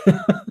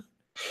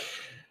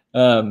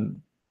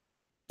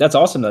 That's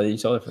awesome though that you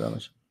sold it for that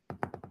much.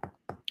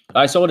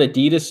 I sold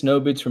Adidas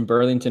snow boots from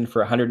Burlington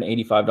for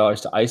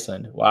 $185 to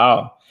Iceland.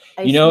 Wow.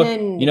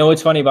 Iceland. You know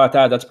what's funny about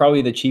that? That's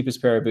probably the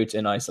cheapest pair of boots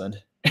in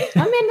Iceland. I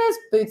mean, those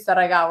boots that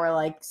I got were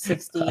like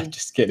 60. I'm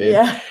just kidding.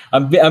 Yeah.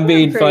 I'm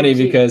being funny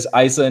cheap. Because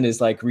Iceland is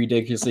like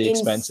ridiculously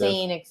expensive.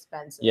 Insane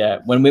expensive. Yeah.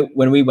 When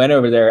we went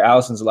over there,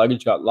 Allison's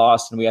luggage got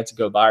lost and we had to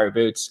go buy her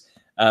boots.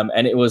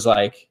 And it was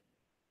like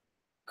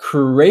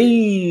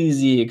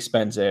crazy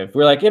expensive.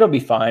 We're like, it'll be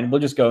fine. We'll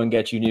just go and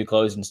get you new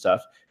clothes and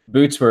stuff.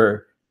 Boots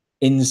were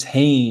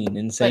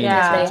insane. But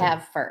yeah, they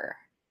have fur.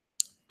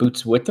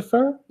 Boots with the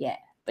fur? Yeah.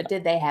 But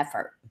did they have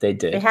fur? They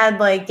did. They had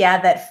like,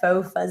 that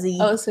faux fuzzy.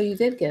 Oh, so you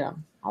did get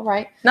them. All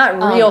right. Not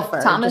real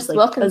fur. Thomas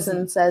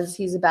Wilkinson says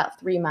he's about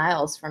 3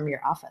 miles from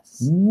your office.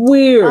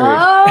 Weird.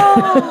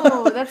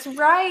 Oh, that's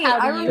right.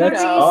 I remember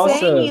you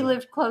saying he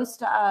lived close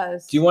to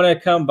us. Do you want to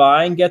come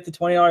by and get the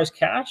 $20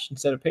 cash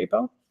instead of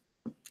PayPal?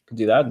 Could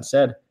do that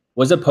instead.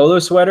 Was a polo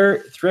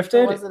sweater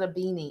thrifted? Or was it a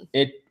beanie?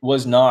 It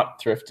was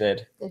not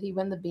thrifted. Did he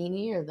win the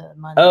beanie or the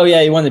money? Oh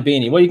yeah, he won the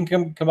beanie. Well, you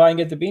can come by and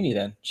get the beanie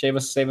then. Save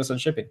us on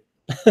shipping.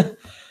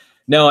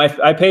 No,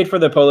 I paid for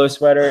the polo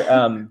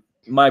sweater.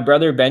 My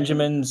brother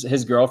Benjamin's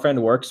his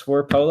girlfriend works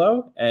for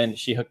Polo, and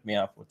she hooked me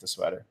up with the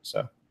sweater.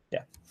 So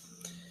yeah.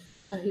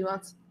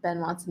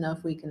 Ben wants to know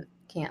if we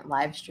can't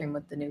live stream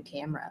with the new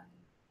camera.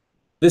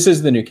 This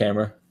is the new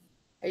camera.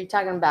 Are you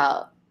talking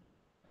about?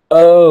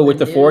 Oh, with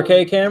the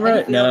 4K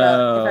camera?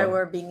 No. If I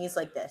wear beanies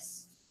like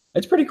this.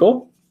 It's pretty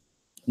cool.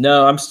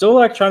 No, I'm still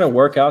like trying to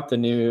work out the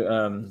new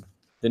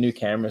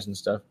cameras and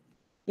stuff.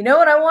 You know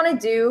what I want to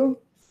do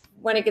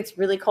when it gets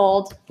really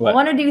cold? What? I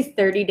want to do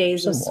 30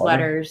 days of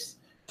sweaters.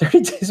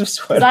 30 days of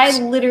sweaters. I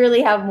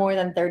literally have more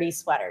than 30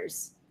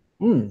 sweaters.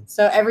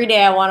 So every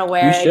day I want to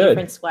wear a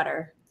different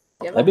sweater.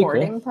 Do you have a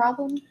hoarding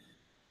problem?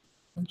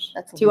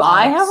 That's do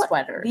I have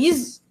sweaters?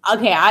 These?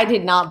 Okay, I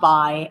did not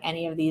buy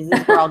any of these.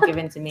 These were all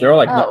given to me. They're all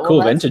like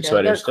cool vintage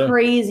sweaters. They're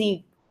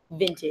crazy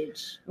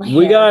vintage.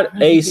 We got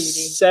a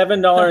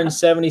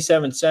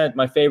 $7.77,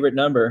 my favorite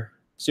number,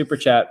 super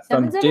chat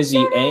from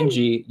Dizzy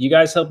Angie. You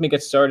guys helped me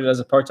get started as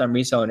a part-time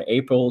reseller in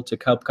April to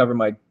help cover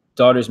my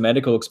daughter's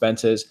medical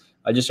expenses.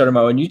 I just started my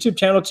own YouTube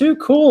channel too.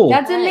 Cool.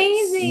 That's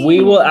amazing.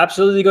 We will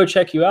absolutely go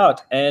check you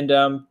out. And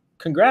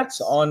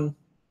congrats on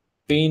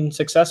being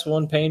successful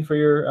in paying for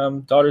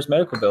your daughter's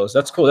medical bills.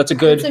 That's cool. That's a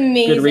good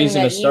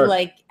reason to start. You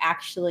like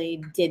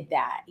actually did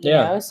that. You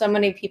know, so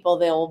many people,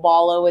 they'll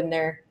wallow in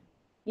their,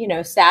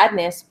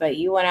 sadness, but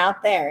you went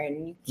out there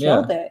and you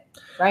killed it.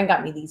 Ryan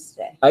got me these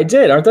today. I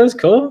did. Aren't those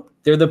cool?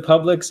 They're the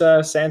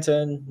Publix Santa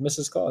and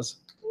Mrs. Claus.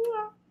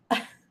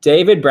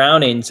 David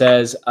Browning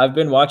says, I've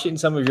been watching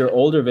some of your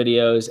older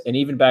videos, and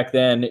even back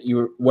then,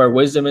 where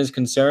wisdom is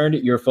concerned,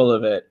 you're full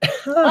of it.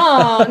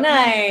 Oh,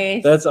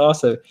 nice. That's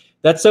awesome.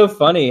 That's so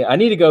funny. I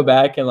need to go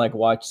back and like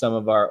watch some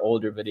of our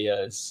older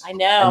videos. I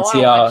know. And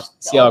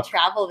see how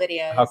travel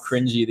videos. How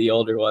cringy the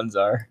older ones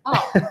are.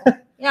 Oh,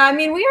 yeah. I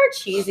mean, we are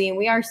cheesy and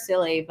we are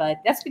silly, but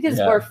that's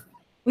because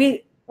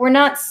we're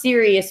not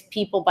serious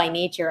people by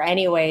nature,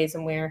 anyways,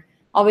 and we're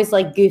always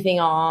like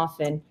goofing off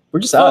and we're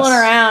just fooling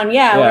around.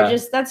 Yeah,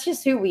 that's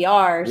just who we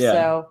are. Yeah.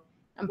 So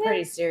I'm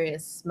pretty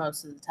serious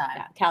most of the time.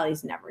 Yeah,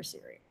 Callie's never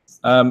serious.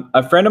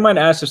 A friend of mine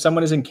asked if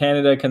someone is in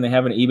Canada, can they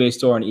have an eBay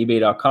store on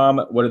ebay.com?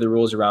 What are the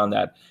rules around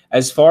that?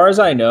 As far as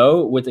I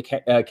know, with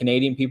the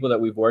Canadian people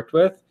that we've worked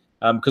with,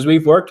 because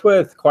we've worked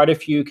with quite a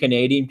few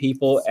Canadian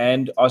people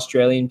and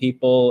Australian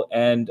people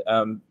and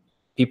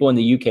people in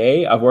the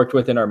UK I've worked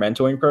with in our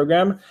mentoring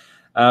program.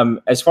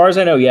 As far as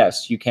I know,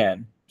 yes, you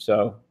can.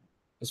 So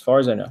as far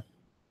as I know.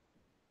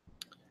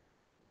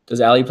 Does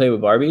Allie play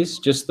with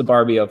Barbies? Just the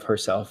Barbie of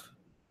herself.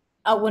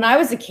 When I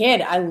was a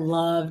kid, I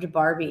loved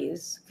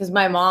Barbies because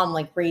my mom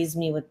like raised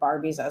me with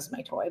Barbies as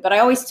my toy, but I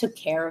always took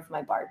care of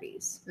my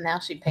Barbies. Now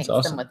she paints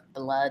them with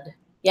blood.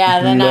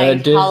 Yeah, then I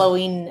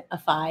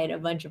Halloween-ified a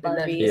bunch of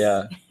Barbies.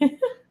 Yeah.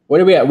 What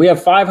do we have? We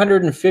have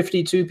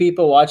 552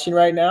 people watching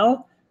right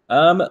now.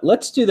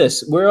 Let's do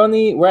this.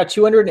 We're at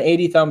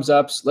 280 thumbs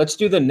ups. Let's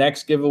do the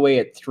next giveaway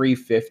at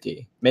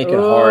 350. Make it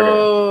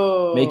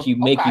harder. Make you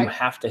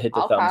have to hit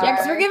the thumbs up. Yeah,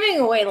 because we're giving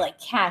away like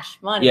cash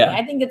money. Yeah.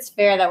 I think it's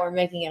fair that we're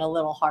making it a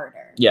little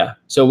harder. Yeah.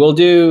 So we'll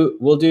do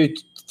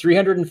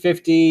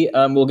 350.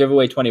 We'll give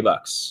away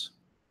 $20.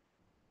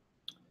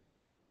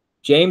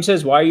 James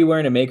says, "Why are you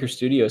wearing a Maker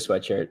Studio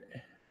sweatshirt?"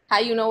 How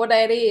you know what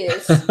that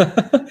is?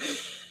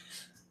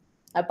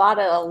 I bought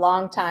it a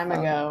long time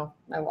ago.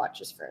 My watch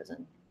is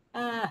frozen.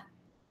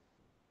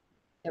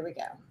 There we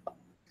go.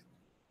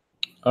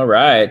 All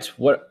right.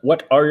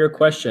 What are your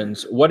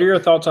questions? What are your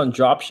thoughts on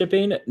drop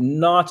shipping?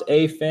 Not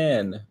a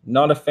fan.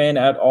 Not a fan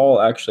at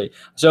all, actually.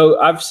 So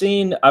I've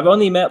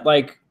only met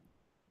like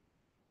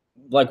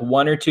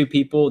one or two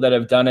people that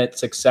have done it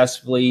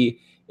successfully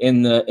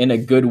in a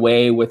good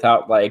way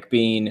without like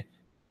being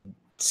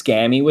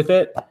scammy with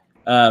it.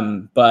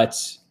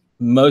 But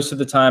most of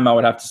the time I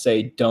would have to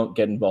say don't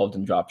get involved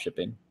in drop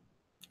shipping.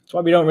 That's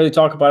why we don't really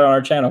talk about it on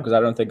our channel, because I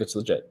don't think it's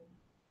legit.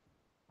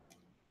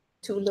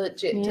 Too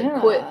legit to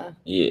quit.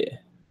 Yeah.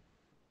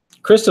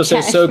 Crystal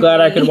says, "So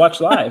glad I could watch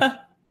live."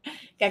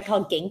 Got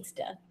called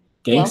Gangsta.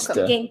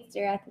 Gangsta.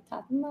 Gangster at the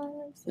top of my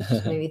life. It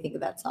just made me think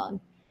of that song.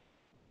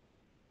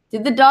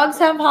 Did the dogs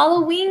have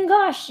Halloween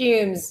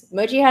costumes?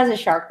 Mochi has a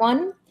shark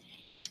one.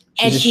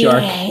 And she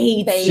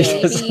hates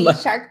it.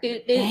 Shark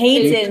hates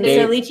it. And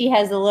so Lychee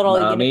has a little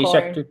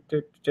unicorn.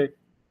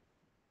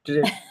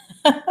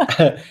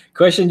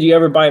 Question: do you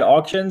ever buy at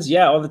auctions?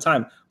 Yeah, all the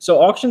time.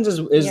 So auctions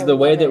is the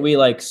way that we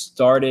like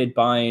started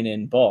buying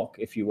in bulk,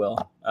 if you will.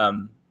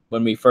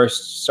 When we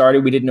first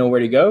started, we didn't know where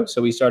to go,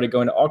 so we started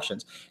going to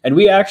auctions. And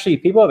we actually,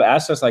 people have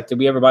asked us, like, did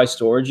we ever buy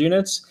storage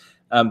units?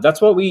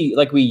 That's what we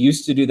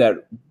used to do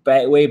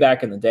that way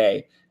back in the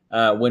day,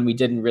 when we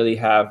didn't really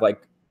have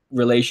like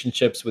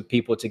relationships with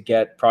people to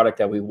get product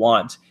that we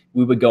want.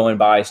 We would go and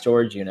buy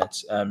storage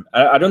units.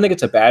 I don't think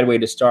it's a bad way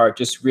to start.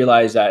 Just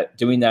realize that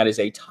doing that is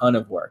a ton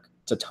of work.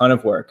 It's a ton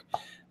of work.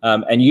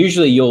 And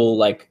usually you'll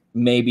like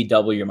maybe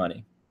double your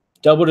money,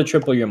 double to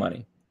triple your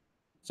money.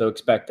 So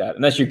expect that,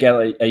 unless you get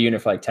a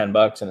unit for like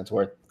 $10 and it's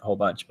worth a whole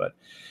bunch, but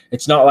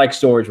it's not like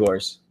Storage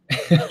Wars.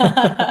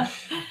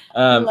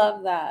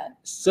 Love that.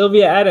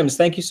 Sylvia Adams,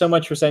 thank you so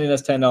much for sending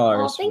us $10.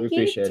 Oh, thank we you.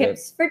 Appreciate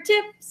Tips it. for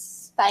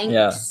tips. Thanks.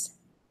 Yeah.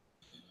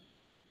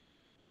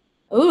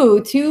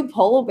 Ooh, 2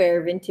 polar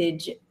bear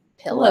vintage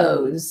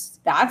pillows.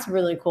 That's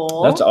really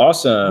cool. That's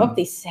awesome. I hope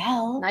they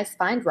sell. Nice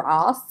find,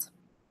 Ross.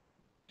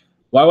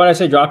 Why would I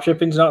say drop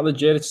shipping is not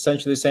legit? It's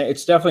essentially the same.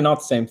 It's definitely not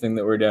the same thing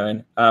that we're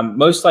doing.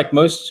 Most,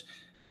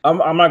 I'm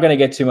not going to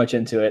get too much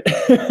into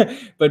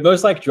it, but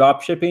most like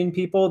drop shipping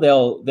people,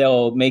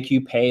 they'll make you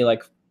pay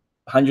like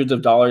hundreds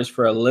of dollars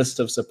for a list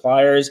of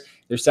suppliers.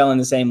 They're selling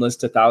the same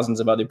list to thousands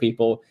of other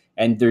people,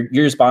 and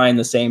you're just buying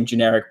the same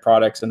generic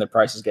products, and the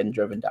price is getting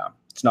driven down.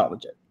 It's not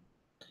legit.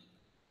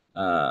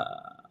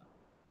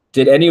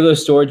 Did any of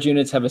those storage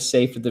units have a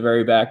safe at the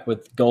very back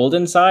with gold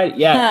inside?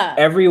 Yeah,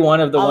 every one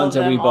of the ones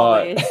that we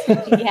bought.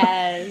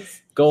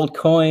 Yes. Gold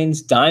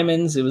coins,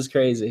 diamonds. It was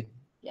crazy.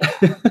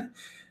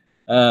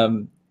 Yeah.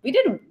 We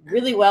did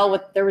really well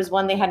with, there was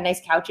one, they had nice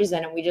couches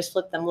in it. We just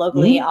flipped them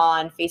locally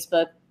on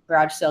Facebook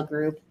garage sale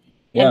group.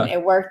 And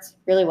it worked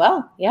really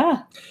well.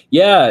 Yeah.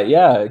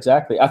 Yeah,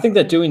 exactly. I think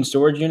that doing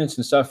storage units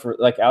and stuff, for,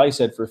 like Ali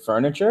said, for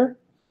furniture,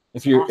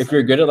 if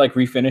you're good at like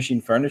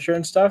refinishing furniture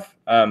and stuff,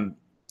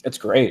 it's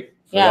great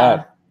for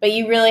that. But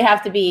you really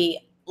have to be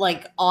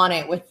like on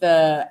it with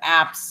the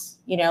apps,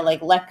 you know,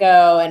 like Let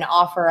Go and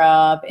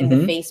OfferUp and the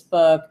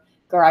Facebook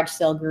garage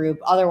sale group.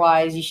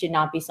 Otherwise, you should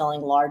not be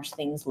selling large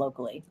things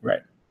locally.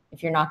 Right.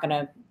 If you're not going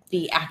to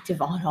be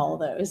active on all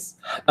those.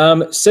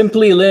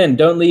 Simply Lynn,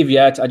 don't leave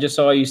yet. I just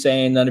saw you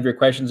saying none of your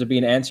questions are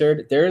being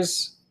answered.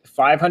 There's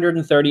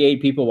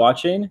 538 people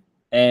watching,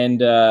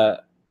 and oh,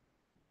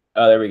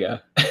 there we go.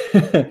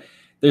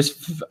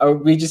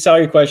 We just saw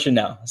your question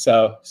now,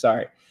 so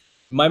sorry.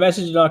 My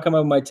message did not come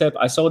up with my tip.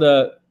 I sold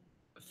a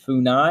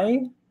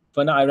Funai.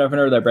 I've never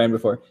heard of that brand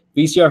before.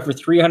 VCR for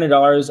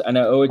 $300, and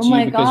I owe it to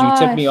you because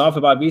you tipped me off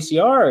about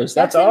VCRs.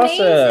 That's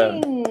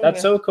awesome. Amazing.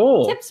 That's so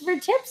cool. Tips for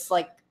tips,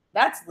 like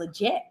that's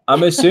legit.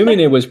 I'm assuming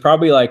it was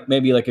probably like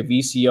maybe like a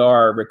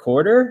VCR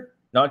recorder,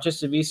 not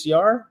just a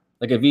VCR,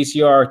 like a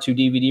VCR to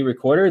DVD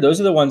recorder. Those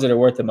are the ones that are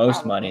worth the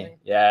most money.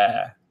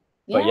 Yeah.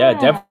 But yeah,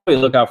 definitely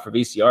look out for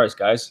VCRs,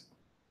 guys.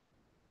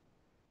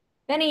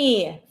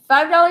 Benny,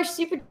 $5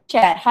 super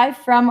chat. Hi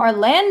from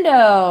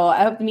Orlando.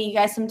 I hope to meet you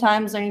guys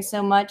sometimes. Learning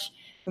so much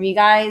from you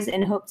guys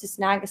and hope to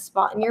snag a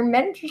spot in your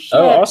mentorship.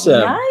 Oh, awesome.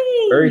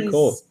 Nice. Very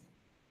cool.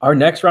 Our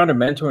next round of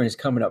mentoring is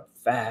coming up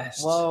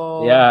fast.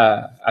 Whoa.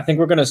 Yeah. I think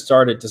we're going to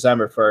start it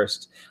December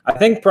 1st. I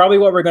think probably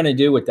what we're going to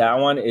do with that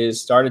one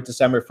is start it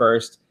December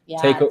 1st,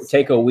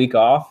 take a week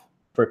off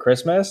for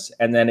Christmas,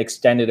 and then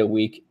extend it a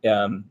week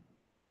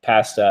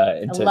past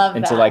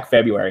into like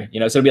February. You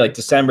know, so it'll be like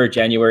December,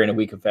 January, and a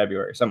week of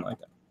February, something like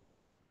that.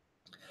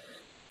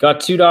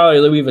 Got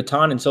 $2 Louis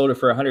Vuitton and sold it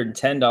for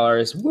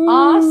 $110. Woo!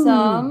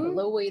 Awesome.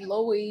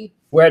 Louis.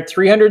 We're at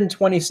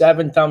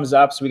 327 thumbs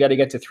up, so we got to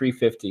get to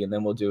 350, and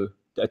then we'll do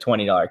a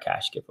 $20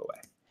 cash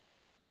giveaway.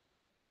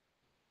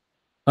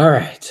 All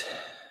right.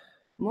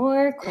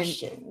 More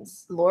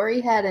questions. Lori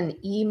had an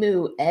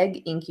emu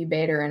egg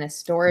incubator in a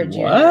storage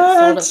unit.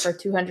 What? Sold it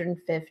for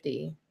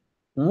 $250.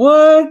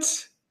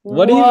 What?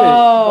 What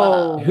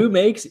Whoa. even? Who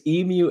makes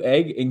emu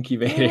egg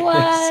incubators?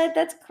 What?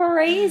 That's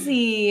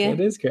crazy. It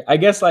is crazy. I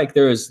guess like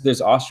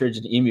there's ostrich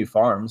and emu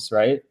farms,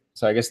 right?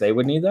 So I guess they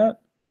would need that.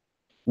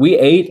 We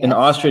ate an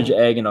ostrich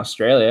egg in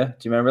Australia.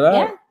 Do you remember that?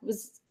 Yeah, it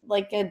was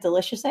like a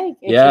delicious egg.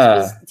 It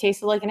just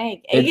tasted like an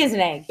egg. Egg is an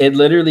egg. It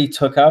literally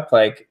took up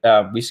like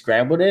we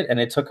scrambled it and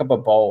it took up a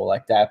bowl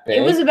like that big.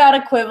 It was about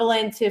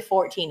equivalent to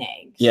 14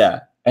 eggs.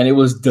 Yeah, and it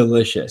was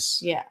delicious.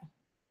 Yeah.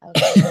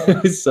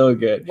 It was so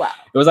good. Wow.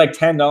 It was like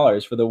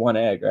 $10 for the one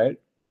egg, right?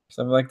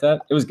 Something like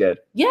that. It was good.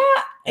 Yeah.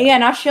 Yeah,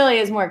 and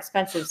Australia is more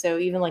expensive, so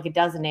even like a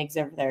dozen eggs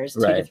over there is 2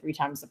 to 3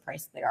 times the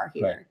price they are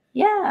here. Right.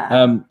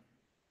 Yeah.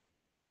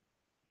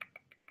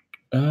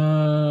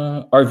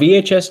 Are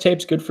VHS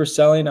tapes good for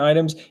selling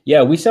items?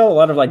 Yeah, we sell a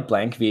lot of like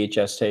blank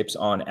VHS tapes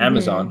on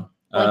Amazon.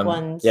 Blank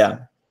ones.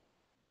 Yeah.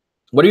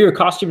 What are your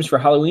costumes for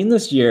Halloween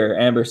this year?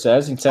 Amber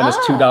says. You can send us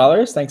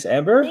 $2. Thanks,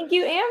 Amber. Thank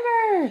you,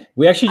 Amber.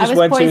 We actually just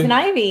went Poison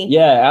Ivy.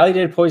 Yeah, Allie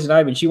did Poison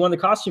Ivy, and she won the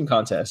costume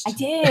contest. I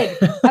did.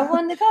 I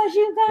won the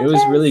costume contest. It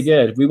was really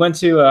good. We went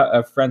to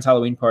a friend's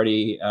Halloween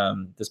party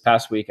this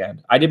past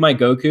weekend. I did my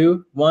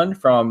Goku one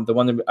from the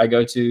one that I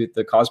go to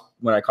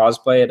when I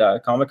cosplay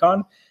at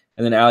Comic-Con,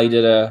 and then Allie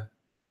did a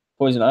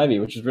Poison Ivy,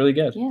 which is really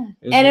good. Yeah.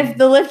 And if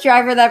the Lyft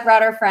driver that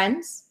brought our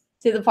friends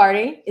to the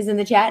party is in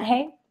the chat,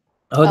 hey.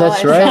 Oh,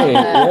 that's right.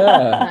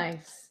 Yeah.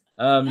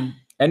 Nice.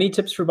 Any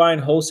tips for buying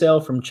wholesale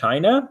from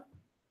China?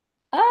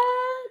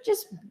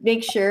 Just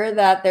make sure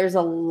that there's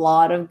a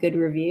lot of good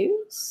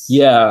reviews.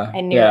 Yeah.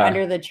 And you're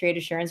under the trade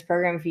assurance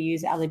program if you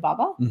use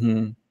Alibaba.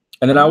 Mm-hmm.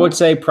 And then I would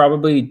say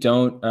probably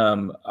don't,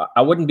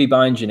 I wouldn't be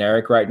buying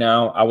generic right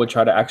now. I would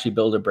try to actually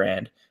build a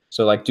brand.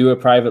 So like do a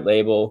private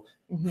label,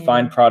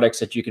 find products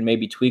that you can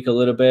maybe tweak a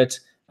little bit,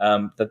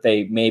 that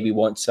they maybe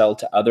won't sell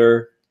to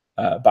other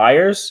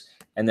buyers,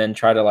 and then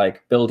try to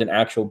like build an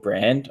actual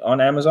brand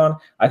on Amazon.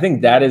 I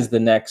think that is the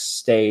next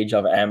stage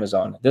of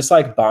Amazon. This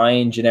like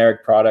buying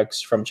generic products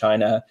from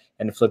China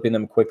and flipping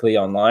them quickly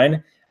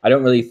online, I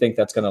don't really think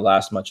that's going to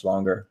last much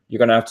longer. You're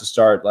going to have to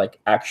start like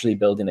actually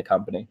building a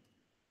company.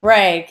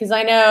 Right, because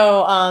I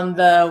know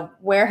the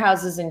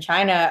warehouses in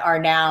China are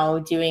now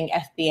doing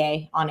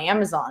FBA on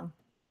Amazon.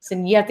 So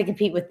you have to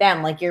compete with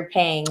them like you're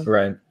paying.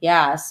 Right.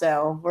 Yeah,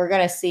 so we're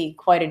going to see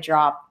quite a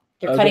drop.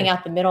 They're cutting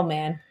out the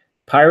middleman.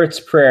 Pirate's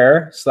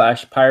Prayer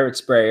 / Pirate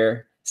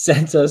Sprayer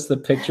sent us the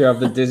picture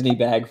of the Disney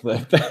bag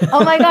flip.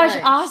 Oh my gosh,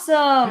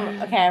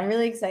 awesome. Okay, I'm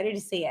really excited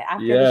to see it.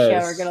 After the show,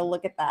 we're going to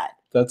look at that.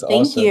 That's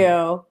awesome. Thank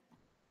you.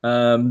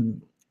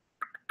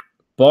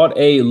 Bought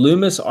a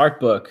Loomis art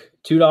book,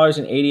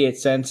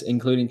 $2.88,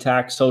 including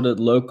tax, sold it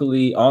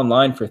locally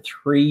online for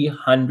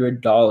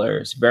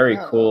 $300. Very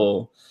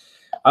cool.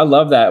 I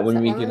love that when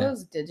we can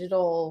those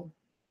digital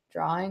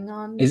drawing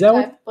on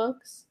type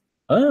books.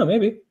 Oh,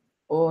 maybe.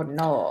 Or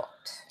not.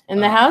 In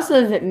the house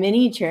of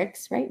mini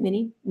trucks, right?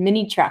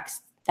 Mini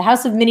trucks. The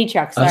house of mini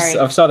trucks. Sorry.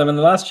 I saw them in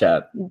the last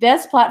chat.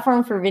 Best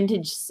platform for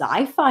vintage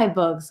sci-fi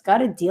books.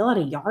 Got a deal at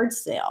a yard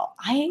sale.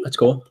 That's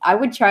cool. I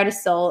would try to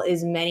sell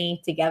as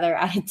many together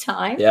at a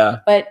time. Yeah.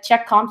 But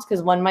check comps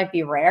because one might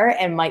be rare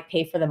and might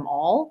pay for them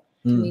all.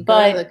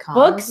 But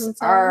books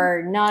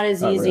are not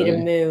as easy to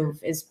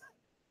move as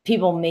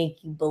people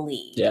make you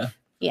believe. Yeah.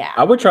 Yeah.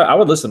 I would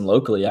list them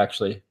locally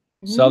actually.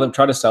 Sell them,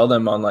 try to sell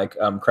them on like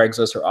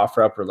Craigslist or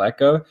OfferUp or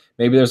Letgo.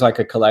 Maybe there's like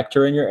a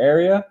collector in your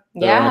area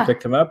that want to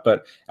pick them up.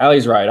 But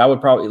Allie's right. I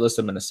would probably list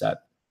them in a set.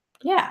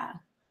 Yeah.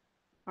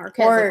 Mark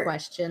has a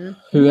question.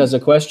 Who has a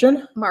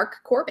question? Mark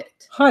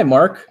Corbett. Hi,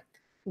 Mark.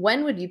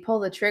 When would you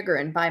pull the trigger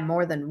and buy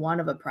more than one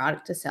of a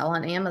product to sell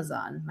on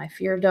Amazon? My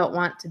fear don't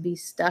want to be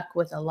stuck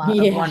with a lot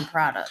of one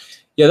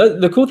product. Yeah,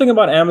 the cool thing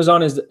about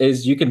Amazon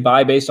is you can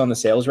buy based on the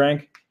sales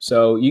rank.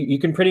 So you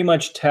can pretty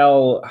much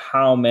tell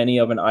how many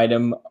of an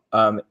item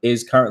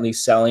is currently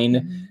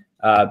selling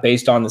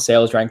based on the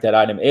sales rank that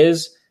item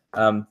is.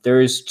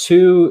 There's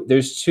two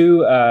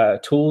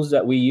tools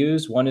that we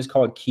use. One is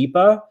called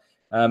Keepa,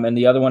 and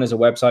the other one is a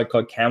website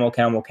called Camel.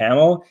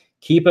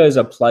 Keepa is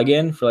a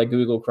plugin for like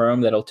Google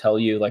Chrome that'll tell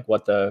you like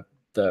what the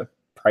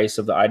price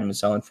of the item is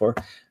selling for.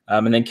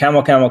 And then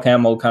Camel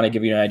will kind of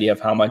give you an idea of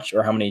how much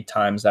or how many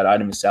times that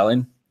item is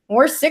selling.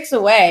 We're 6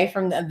 away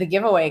from the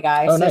giveaway,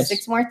 guys. Oh, so nice.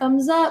 6 more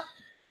thumbs up.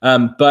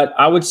 But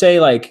I would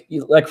say like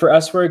for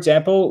us, for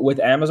example,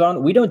 with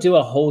Amazon, we don't do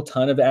a whole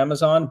ton of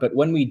Amazon, but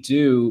when we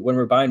do, when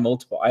we're buying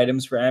multiple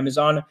items for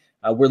Amazon,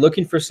 we're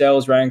looking for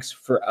sales ranks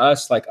for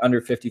us, like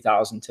under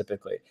 50,000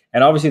 typically.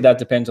 And obviously that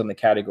depends on the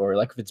category.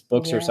 Like if it's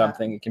books or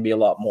something, it can be a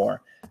lot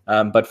more.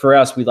 But for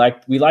us, we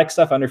like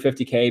stuff under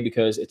 50K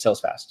because it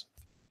sells fast.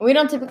 We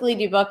don't typically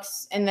do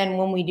books. And then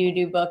when we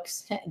do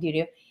books,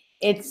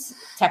 it's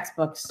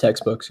textbooks.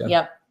 Textbooks,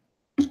 yeah.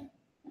 Yep.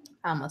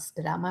 I almost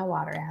spit out my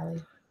water, Allie.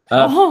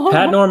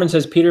 Pat Norman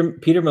says,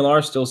 Peter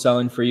Millar still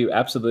selling for you.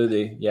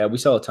 Absolutely. Yeah, we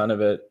sell a ton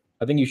of it.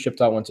 I think you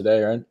shipped out one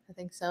today, right? I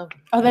think so.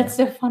 Oh, that's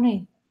so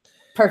funny.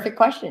 Perfect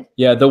question.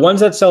 Yeah, the ones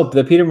that sell,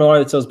 the Peter Millar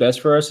that sells best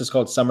for us is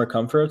called Summer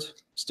Comfort.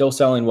 Still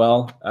selling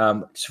well.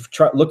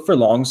 Look for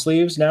long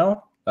sleeves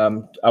now.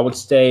 I would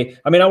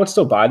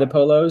still buy the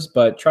polos,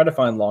 but try to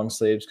find long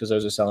sleeves because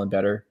those are selling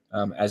better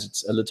as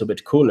it's a little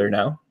bit cooler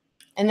now.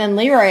 And then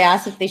Leroy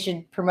asked if they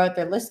should promote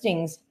their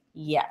listings.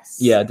 Yes.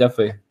 Yeah,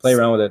 definitely. Play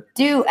around with it.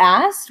 Stu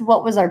asked,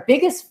 what was our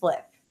biggest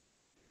flip?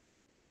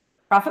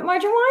 Profit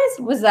margin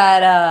wise? Was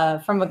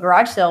that from a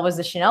garage sale? Was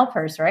the Chanel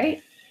purse,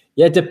 right?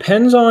 Yeah, it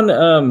depends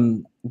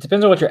on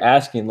what you're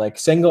asking. Like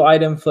single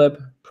item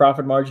flip,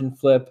 profit margin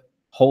flip,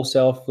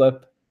 wholesale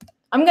flip.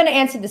 I'm going to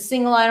answer the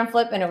single item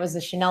flip, and it was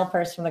the Chanel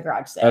purse from the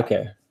garage sale.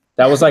 Okay.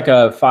 That was like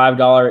a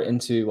 $5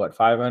 into what,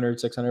 500,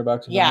 600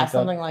 bucks? Yeah,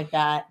 something like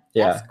that.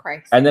 Yeah. That's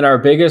crazy. And then our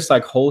biggest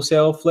like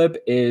wholesale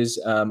flip is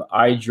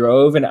I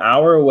drove an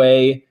hour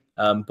away,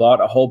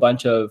 bought a whole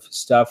bunch of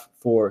stuff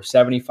for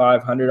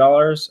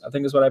 $7,500. I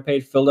think is what I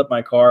paid, filled up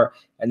my car.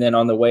 And then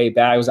on the way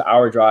back, it was an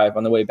hour drive.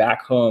 On the way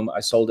back home, I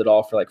sold it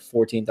all for like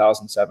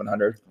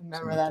 $14,700.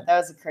 Remember that? That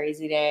was a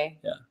crazy day.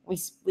 Yeah. We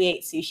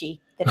ate sushi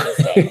the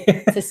next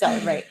day to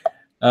celebrate.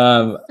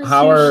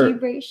 How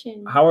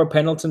are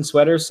Pendleton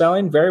sweaters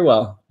selling? Very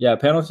well. Yeah,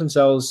 Pendleton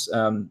sells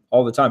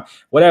all the time.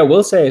 What I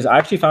will say is I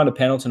actually found a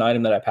Pendleton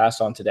item that I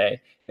passed on today.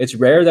 It's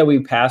rare that we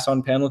pass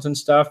on Pendleton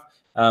stuff,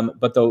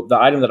 but the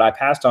item that I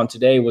passed on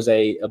today was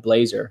a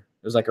blazer.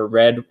 It was like a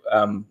red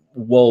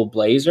wool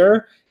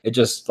blazer. It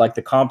just like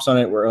the comps on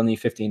it were only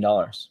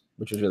 $15,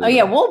 which was really good.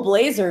 Yeah, wool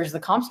blazers. The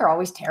comps are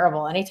always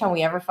terrible. Anytime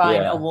we ever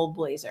find a wool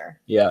blazer.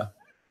 Yeah.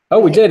 Oh,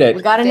 we did it.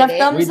 We got enough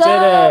thumbs up. We did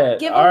it.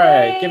 Giveaway. All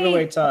right,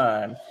 giveaway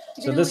time.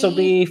 So this will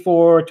be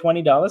for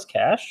 $20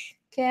 cash.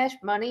 Cash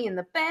money in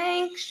the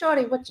bank.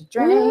 Shorty, what you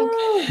drink?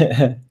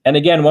 And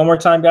again, one more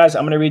time, guys,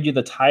 I'm going to read you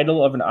the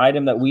title of an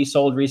item that we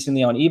sold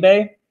recently on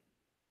eBay.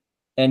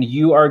 And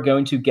you are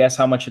going to guess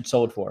how much it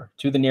sold for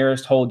to the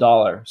nearest whole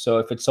dollar. So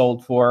if it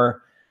sold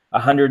for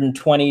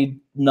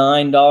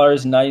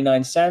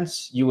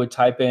 $129.99, you would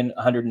type in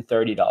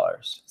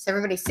 $130. So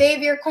everybody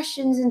save your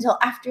questions until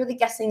after the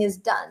guessing is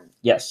done.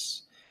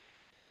 Yes.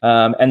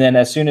 And then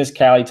as soon as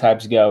Callie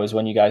types go is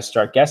when you guys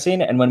start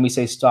guessing. And when we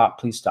say stop,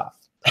 please stop.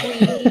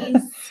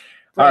 Please.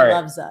 All right.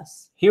 Loves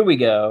us. Here we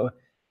go.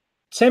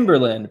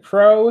 Timberland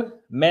Pro,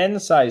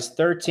 men's size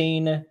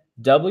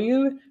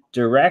 13W,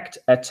 direct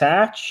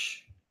attach.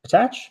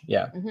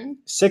 Yeah.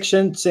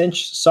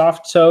 6-inch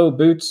soft toe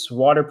boots,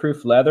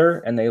 waterproof leather,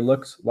 and they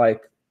look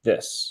like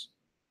this.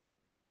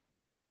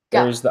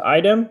 There's the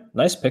item.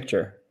 Nice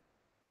picture.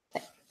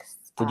 Thanks.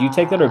 Did you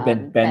take that or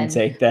Ben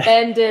take that?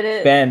 Ben did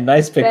it. Ben,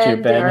 nice picture,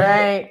 Ben. All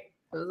right.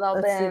 It was all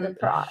Let's Ben. see the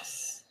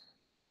cross.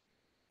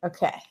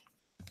 Okay.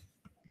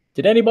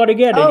 Did anybody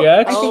get it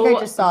yet? I think I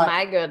just saw it.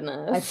 My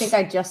goodness. I think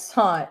I just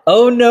saw it.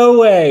 Oh, no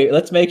way.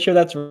 Let's make sure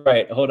that's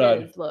right. Hold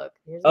on. Look.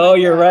 Oh,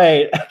 you're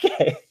right.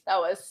 Okay. That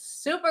was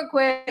super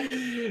quick.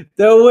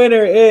 The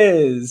winner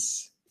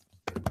is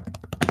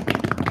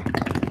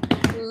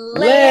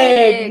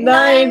Leg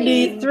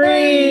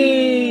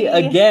 93.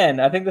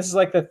 Again, I think this is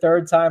like the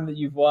third time that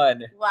you've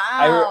won.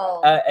 Wow.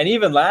 And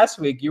even last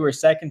week, you were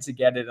second to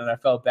get it, and I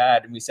felt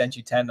bad, and we sent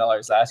you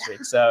 $10 last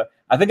week. So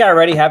I think I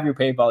already have your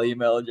PayPal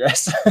email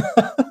address.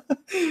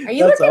 Are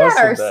you looking at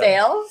our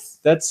sales?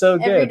 That's so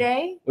good. Every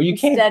day? Well, you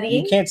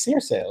can't see our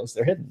sales.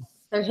 They're hidden.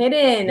 They're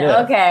hidden.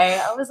 Yeah. Okay.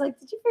 I was like,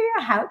 did you figure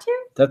out how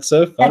to? That's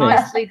so funny.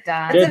 Nicely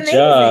done. Good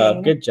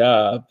job. Good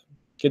job.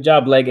 Good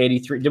job, Leg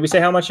 83. Did we say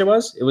how much it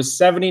was? It was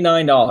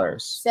 $79.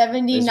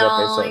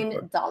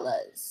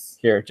 $79.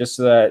 Here, just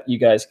so that you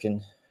guys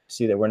can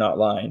see that we're not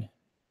lying.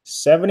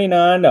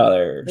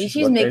 $79.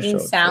 She's making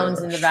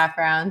sounds in the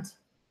background.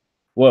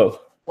 Whoa.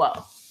 Whoa.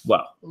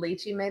 Wow.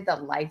 Lychee made the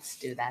lights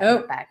do that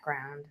in the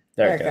background.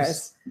 There it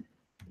goes.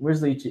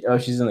 Where's Lychee? Oh,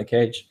 she's in the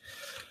cage.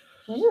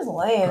 She's just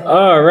laying.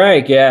 All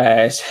right,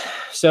 guys.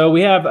 So we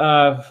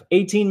have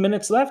 18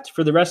 minutes left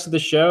for the rest of the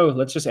show.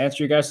 Let's just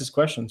answer your guys'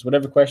 questions.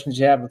 Whatever questions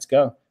you have, let's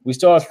go. We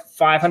still have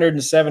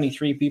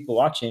 573 people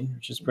watching,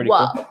 which is pretty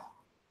cool.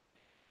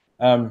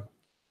 And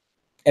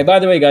by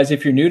the way, guys,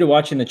 if you're new to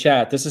watching the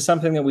chat, this is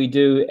something that we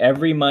do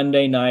every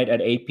Monday night at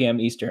 8 p.m.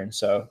 Eastern.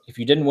 So if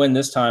you didn't win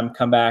this time,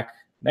 come back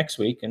next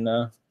week and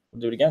we'll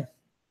do it again.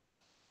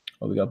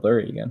 Oh, we got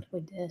blurry again.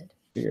 We did.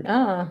 Weird.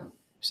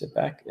 Sit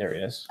back. There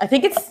he is. I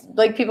think it's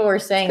like people were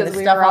saying the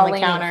stuff on the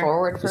counter.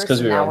 Forward first,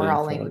 and now we're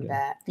all leaning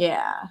back.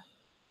 Yeah.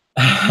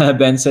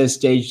 Ben says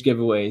staged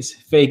giveaways,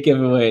 fake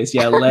giveaways.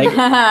 Yeah,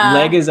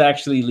 leg is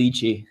actually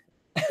Lychee.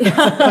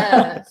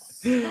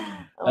 Yes.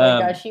 Oh my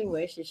gosh, she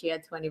wishes she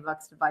had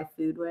 $20 to buy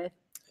food with.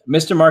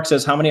 Mr. Mark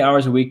says, how many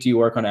hours a week do you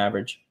work on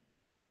average?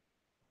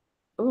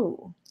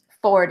 Ooh,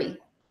 40.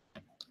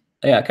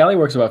 Yeah, Kelly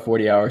works about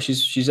 40 hours.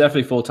 She's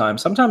definitely full time.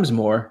 Sometimes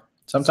more.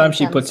 Sometimes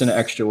she puts in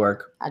extra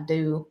work. I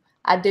do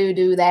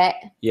that.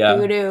 Yeah.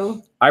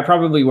 Do. I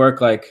probably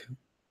work like,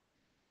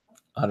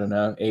 I don't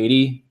know,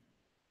 80.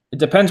 It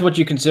depends what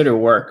you consider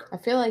work. I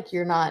feel like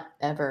you're not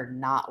ever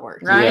not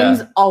working.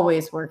 Ryan's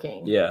always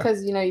working. Yeah.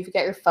 Because, you've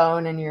got your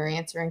phone and you're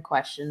answering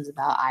questions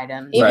about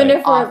items. Even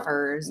if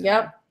offers.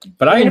 Yep.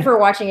 But Even if we're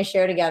watching a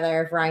show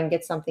together, if Ryan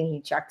gets something,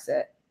 he checks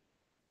it.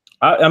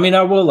 I mean,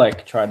 I will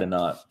like try to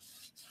not.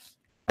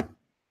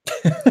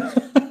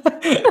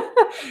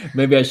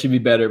 Maybe I should be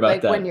better about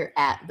like that. when you're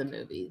at the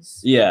movies.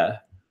 Yeah.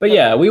 But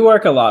yeah, we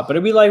work a lot,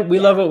 but we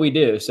love what we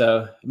do,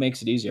 so it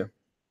makes it easier.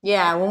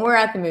 Yeah, when we're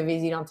at the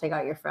movies, you don't take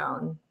out your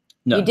phone.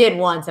 No. You did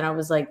once, and I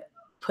was like,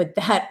 put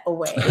that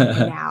away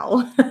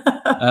now.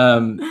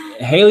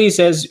 Haley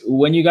says,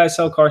 when you guys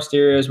sell car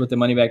stereos with the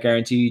money back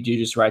guarantee, do you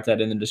just write that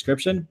in the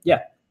description?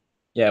 Yeah.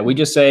 Yeah, we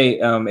just say,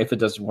 if it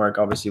doesn't work,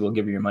 obviously we'll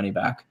give you your money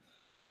back.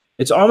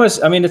 It's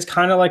almost, I mean, it's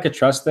kind of like a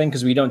trust thing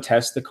because we don't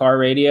test the car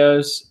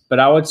radios, but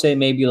I would say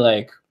maybe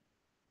like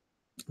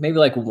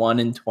 1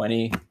 in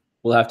 20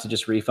 we'll have to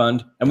just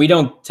refund. And we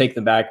don't take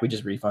them back, we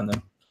just refund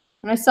them.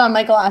 And I saw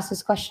Michael ask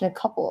this question a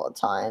couple of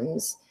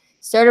times.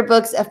 Started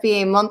books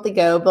FBA a month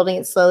ago, building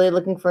it slowly,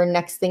 looking for a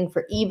next thing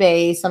for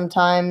eBay.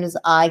 Sometimes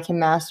I can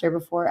master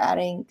before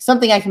adding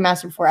something I can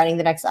master before adding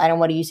the next item.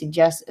 What do you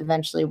suggest?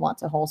 Eventually want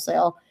to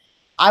wholesale.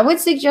 I would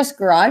suggest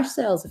garage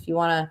sales if you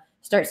want to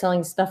start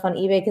selling stuff on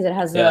eBay because it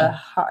has the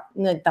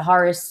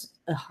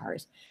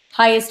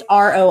highest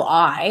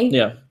ROI.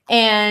 Yeah.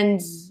 And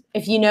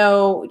if you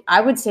know,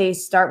 I would say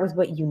start with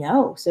what you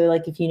know. So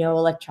like if you know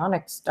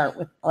electronics, start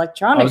with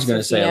electronics. I was going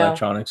to say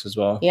electronics as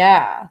well.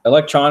 Yeah.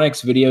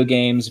 Electronics, video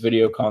games,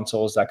 video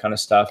consoles, that kind of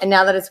stuff. And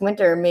now that it's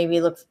winter,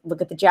 maybe look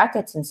at the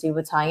jackets and see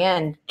what's high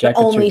end.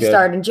 Only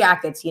start in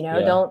jackets, you know,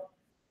 don't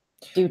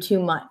do too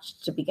much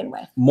to begin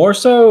with. More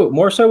so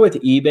with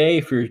eBay,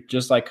 if you're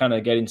just like kind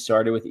of getting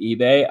started with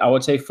eBay, I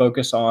would say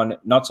focus on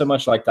not so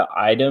much like the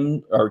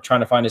item or trying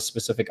to find a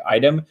specific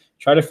item,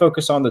 try to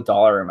focus on the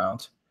dollar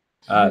amount.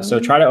 So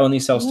try to only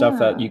sell stuff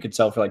that you could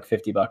sell for like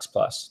 $50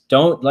 plus.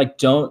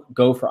 Don't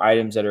go for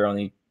items that are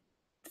only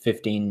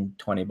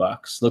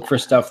 $15-20. Look for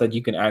stuff that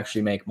you can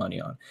actually make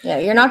money on. Yeah,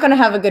 you're not going to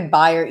have a good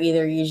buyer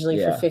either usually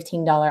for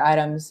 $15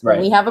 items.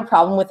 When we have a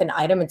problem with an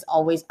item, it's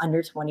always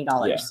under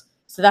 $20. Yeah.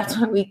 So that's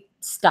why we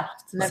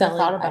stopped. Never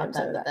thought about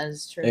that, but that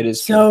is true. It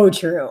is so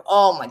true.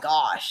 Oh my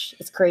gosh,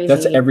 it's crazy.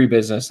 That's every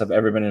business I've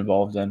ever been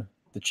involved in.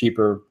 The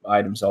cheaper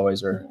items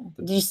always are.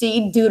 Did you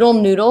see Doodle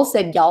Noodle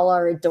said y'all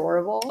are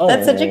adorable? Oh,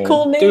 that's such a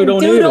cool name.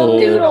 Doodle Noodle.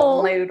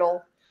 Doodle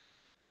Noodle.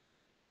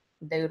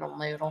 Doodle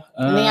Noodle.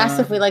 And they asked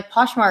if we like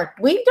Poshmark.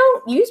 We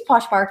don't use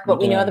Poshmark, but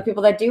we know other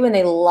people that do, and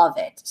they love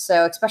it.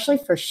 So especially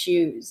for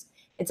shoes,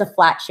 it's a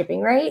flat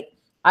shipping rate.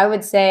 I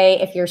would say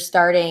if you're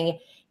starting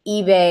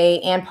eBay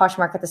and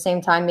Poshmark at the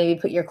same time, maybe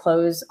put your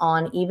clothes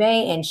on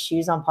eBay and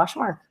shoes on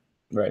Poshmark.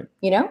 Right.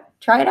 You know,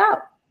 try it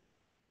out.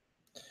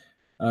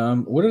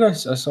 What did I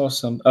saw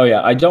some, oh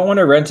yeah, I don't want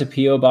to rent a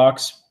PO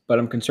box, but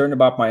I'm concerned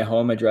about my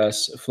home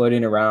address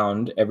floating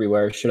around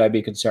everywhere. Should I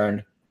be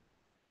concerned?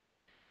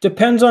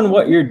 Depends on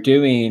what you're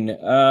doing.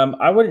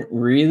 I wouldn't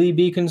really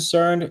be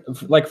concerned.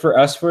 Like for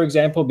us, for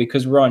example,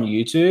 because we're on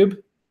YouTube,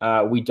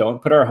 we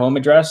don't put our home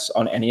address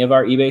on any of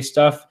our eBay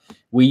stuff.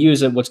 We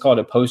use what's called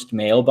a post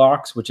mail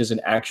box, which is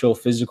an actual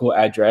physical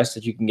address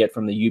that you can get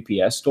from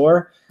the UPS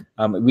store.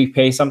 We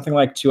pay something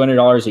like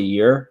 $200 a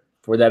year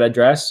for that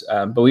address.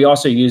 But we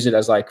also use it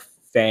as like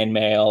fan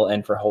mail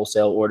and for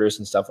wholesale orders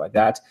and stuff like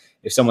that.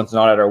 If someone's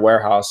not at our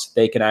warehouse,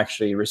 they can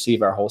actually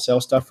receive our wholesale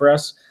stuff for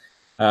us.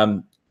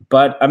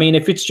 But I mean,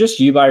 if it's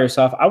just you by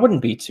yourself, I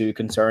wouldn't be too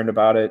concerned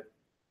about it,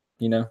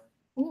 you know?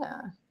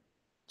 Yeah.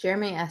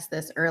 Jeremy asked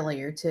this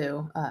earlier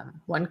too.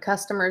 When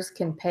customers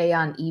can pay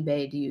on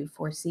eBay, do you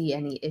foresee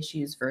any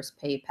issues versus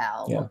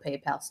PayPal? Will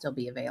PayPal still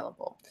be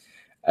available?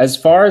 As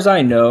far as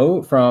I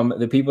know from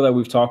the people that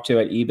we've talked to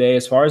at eBay,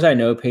 as far as I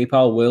know,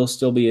 PayPal will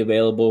still be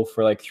available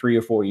for like 3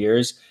 or 4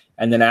 years.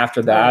 And then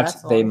after that,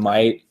 they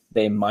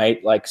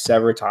might like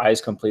sever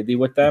ties completely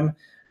with them.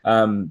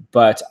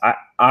 But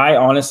I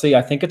honestly,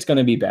 I think it's going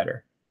to be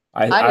better.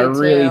 I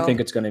really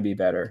think it's going to be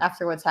better.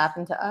 After what's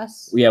happened to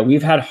us? Yeah,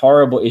 we've had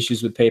horrible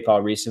issues with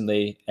PayPal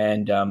recently.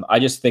 And I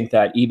just think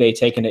that eBay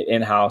taking it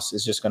in-house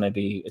is just going to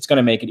be, it's going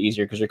to make it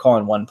easier because you're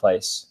calling one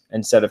place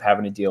instead of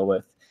having to deal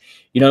with.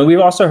 You know, we've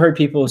also heard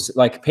people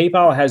like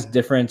PayPal has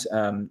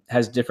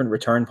different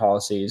return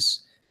policies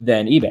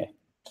than eBay.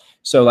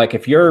 So like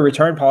if your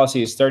return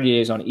policy is 30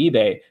 days on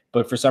eBay,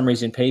 but for some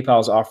reason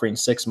PayPal is offering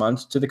 6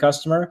 months to the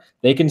customer,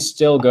 they can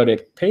still go to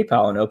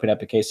PayPal and open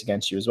up a case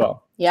against you as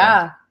well.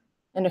 Yeah. So.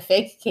 And a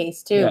fake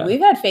case too. Yeah.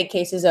 We've had fake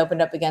cases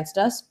opened up against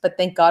us, but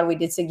thank God we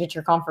did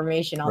signature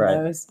confirmation on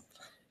those.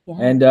 Yeah.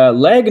 And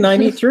Leg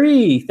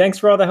 93, thanks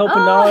for all the help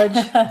and knowledge.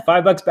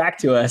 $5 back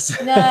to us.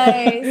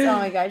 Nice. Oh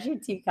my gosh, you're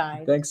too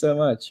kind. Thanks so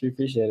much. We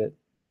appreciate it.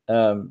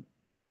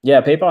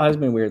 Yeah, PayPal has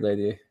been weird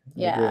lately.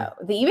 Yeah.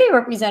 The eBay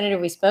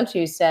representative we spoke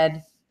to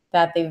said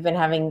that they've been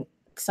having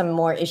some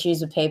more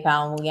issues with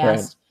PayPal. And we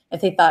asked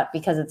if they thought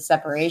because of the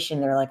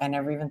separation, they're like, I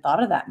never even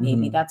thought of that.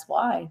 Maybe that's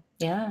why.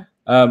 Yeah.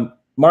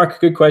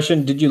 Mark, good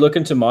question. Did you look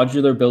into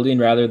modular building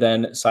rather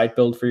than site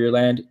build for your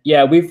land?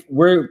 Yeah,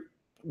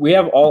 we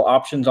have all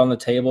options on the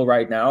table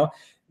right now.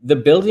 The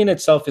building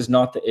itself is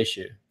not the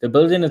issue. The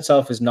building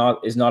itself is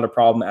not a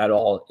problem at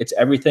all. It's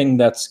everything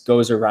that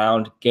goes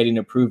around getting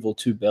approval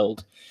to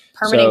build.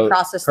 permitting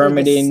process through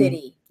the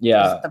city.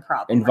 Yeah, is the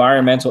problem.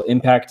 Environmental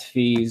impact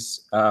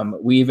fees.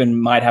 We even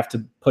might have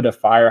to put a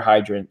fire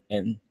hydrant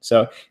in.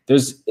 So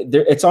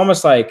it's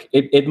almost like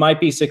it might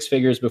be 6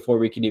 figures before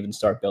we can even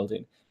start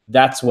building.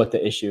 That's what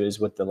the issue is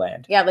with the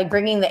land. Yeah, like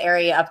bringing the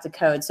area up to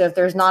code. So if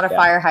there's not a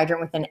fire hydrant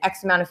within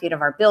X amount of feet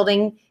of our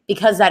building,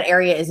 because that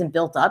area isn't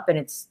built up and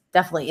it's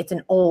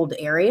an old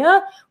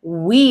area,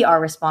 we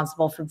are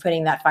responsible for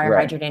putting that fire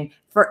hydrant in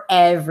for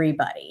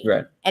everybody.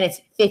 Right. And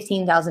it's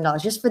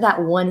 $15,000 just for that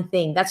one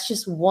thing. That's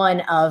just one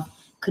of,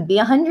 could be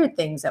 100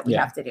 things that we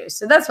have to do.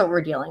 So that's what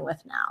we're dealing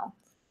with now.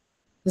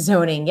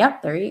 Zoning.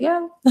 Yep. There you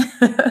go.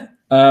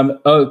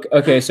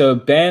 Okay. So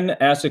Ben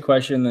asked a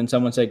question, then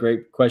someone said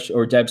great question,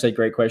 or Deb said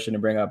great question to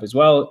bring up as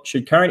well.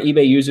 Should current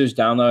eBay users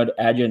download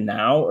Adyen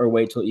now or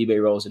wait till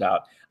eBay rolls it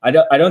out? I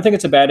don't think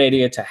it's a bad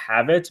idea to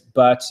have it,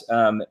 but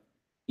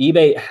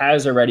eBay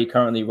has already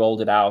currently rolled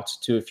it out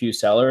to a few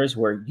sellers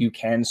where you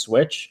can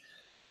switch.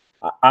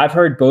 I've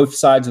heard both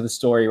sides of the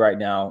story right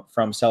now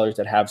from sellers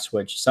that have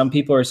switched. Some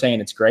people are saying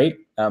it's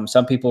great.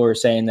 Some people are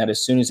saying that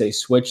as soon as they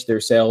switch,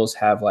 their sales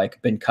have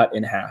like been cut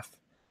in half.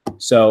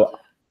 So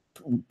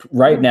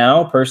right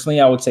now, personally,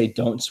 I would say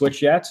don't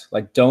switch yet.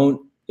 Like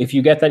if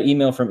you get that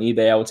email from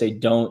eBay, I would say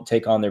don't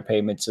take on their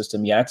payment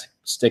system yet.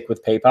 Stick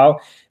with PayPal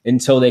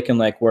until they can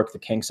like work the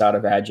kinks out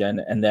of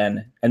Adyen, and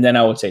then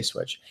I would say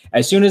switch.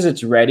 As soon as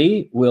it's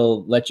ready,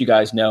 we'll let you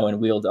guys know, and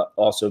we'll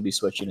also be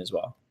switching as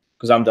well,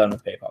 because I'm done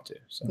with PayPal too.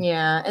 So.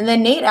 Yeah. And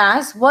then Nate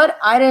asks, what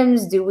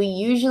items do we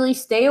usually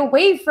stay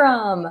away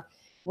from?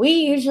 We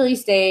usually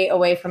stay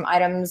away from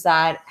items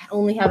that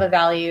only have a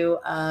value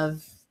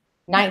of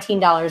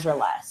 $19 or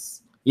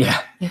less.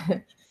 Yeah.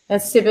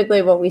 That's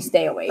typically what we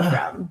stay away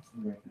from.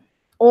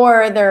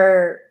 Or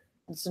they're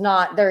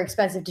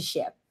expensive to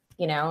ship,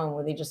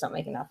 and they just don't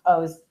make enough.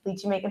 Oh, is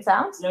Leechy making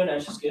sounds? No,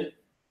 she's good.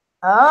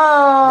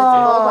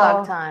 Oh,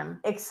 bulldog time.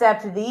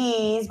 Except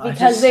these,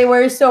 because they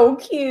were so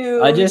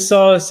cute. I just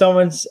saw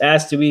someone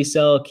asked, do we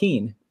sell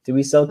Keen? Do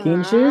we sell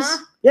Keen shoes?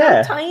 Yeah.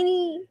 They're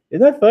tiny.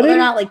 Isn't that funny? Well, they're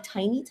not like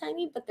tiny,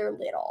 but they're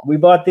little. We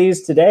bought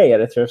these today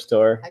at a thrift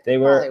store. I could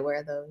probably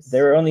wear those.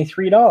 They were only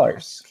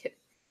 $3.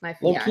 My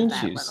feet little aren't Keen that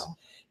shoes. little.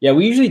 Yeah,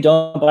 we usually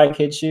don't buy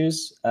kid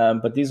shoes,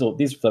 but these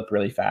flip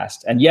really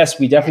fast. And yes,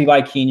 we definitely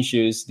buy Keen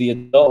shoes. The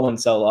adult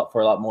ones sell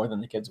for a lot more than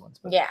the kids ones.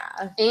 Yeah,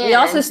 and we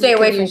also stay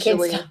away from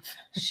kids stuff.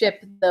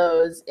 Ship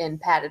those in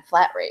padded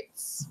flat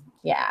rates.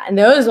 Yeah, and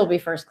those will be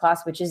first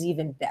class, which is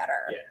even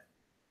better. Yeah.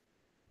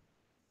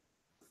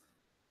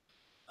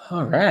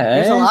 All right.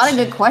 There's a lot of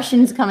good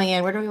questions coming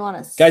in. Where do we want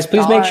to start? Guys,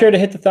 please make sure to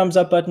hit the thumbs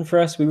up button for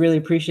us. We really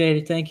appreciate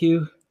it. Thank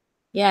you.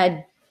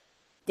 Yeah,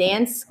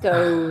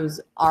 Danskos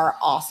are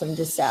awesome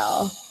to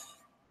sell.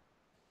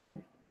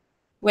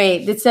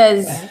 Wait, it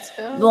says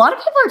a lot of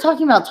people are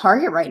talking about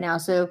Target right now.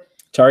 So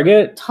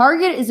Target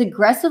is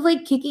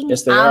aggressively kicking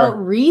out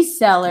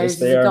resellers.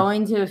 Yes, is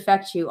going to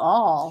affect you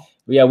all.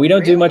 Yeah, we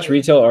don't do much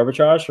retail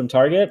arbitrage from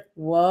Target.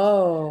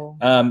 Whoa.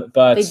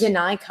 But they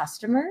deny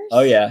customers?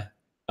 Oh yeah.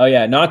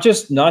 Not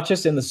just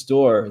in the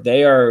store.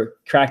 They are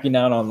cracking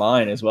down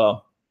online as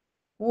well.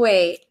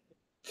 Wait.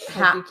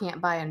 You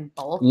can't buy in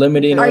bulk.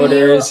 Limiting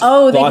orders. They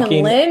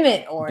can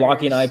limit orders.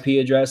 Blocking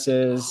IP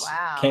addresses.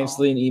 Wow.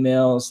 Canceling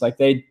emails. Like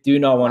they do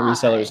not want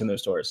resellers in their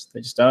stores. They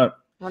just don't.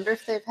 Wonder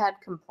if they've had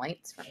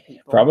complaints from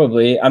people.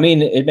 Probably. I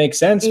mean, it makes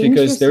sense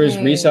because there's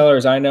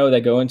resellers I know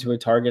that go into a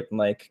Target and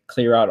like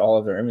clear out all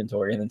of their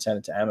inventory and then send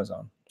it to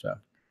Amazon. So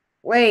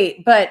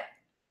wait, but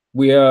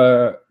we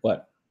are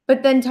what?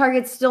 But then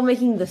Target's still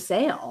making the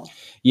sale.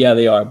 Yeah,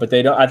 they are, but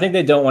they don't. I think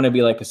they don't want to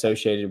be like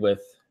associated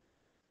with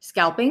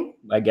scalping.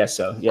 I guess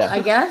so. Yeah.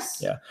 I guess.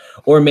 Yeah.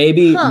 Or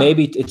maybe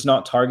it's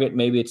not Target.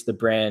 Maybe it's the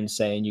brand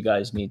saying you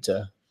guys need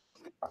to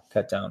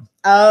cut down.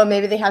 Oh,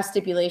 maybe they have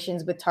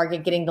stipulations with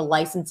Target getting the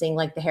licensing,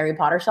 like the Harry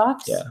Potter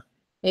socks. Yeah.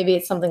 Maybe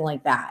it's something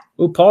like that.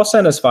 Well, Paul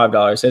sent us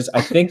 $5. Says,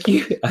 I think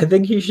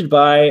you should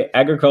buy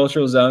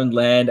agricultural zoned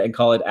land and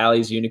call it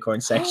Allie's Unicorn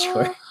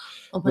Sanctuary.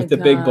 With the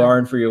big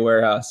barn for your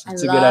warehouse.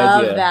 It's a good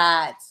idea.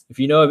 That. If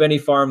you know of any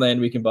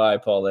farmland we can buy,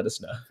 Paul, let us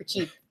know. For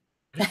cheap.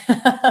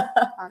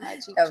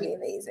 That would be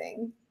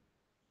amazing.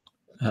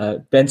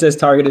 Ben says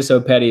Target is so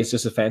petty. It's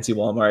just a fancy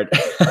Walmart.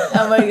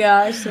 Oh my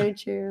gosh, so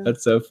true.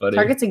 That's so funny.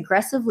 Target's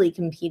aggressively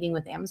competing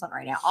with Amazon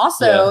right now.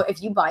 Also,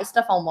 if you buy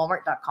stuff on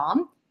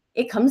Walmart.com,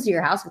 it comes to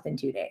your house within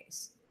 2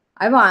 days.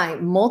 I buy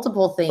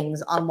multiple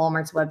things on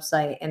Walmart's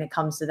website and it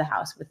comes to the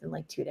house within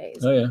like 2 days.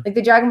 Oh, yeah. Like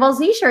the Dragon Ball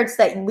Z shirts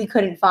that we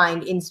couldn't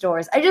find in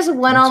stores. I just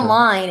went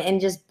online and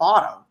just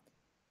bought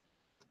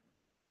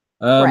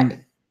them. Right.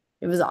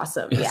 It was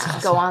awesome.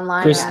 Yeah. Go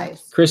online,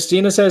 guys.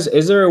 Christina says,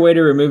 is there a way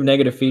to remove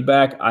negative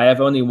feedback? I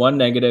have only one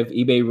negative.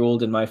 eBay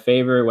ruled in my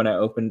favor when I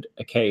opened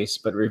a case,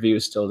 but review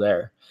is still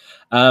there.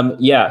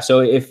 Yeah.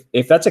 So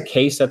if that's a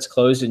case that's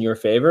closed in your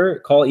favor,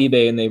 call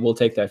eBay and they will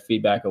take that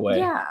feedback away.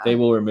 Yeah. They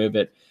will remove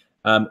it.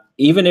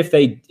 Even if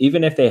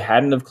they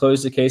hadn't have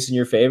closed the case in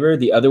your favor,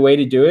 the other way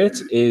to do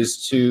it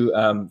is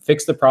to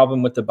fix the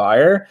problem with the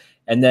buyer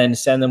and then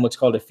send them what's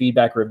called a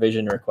feedback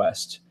revision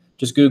request.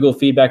 Just Google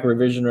feedback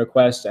revision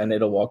request and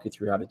it'll walk you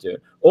through how to do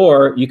it.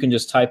 Or you can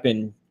just type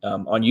in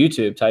on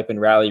YouTube, type in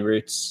Rally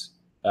Roots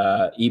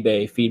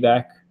eBay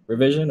feedback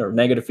revision or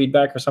negative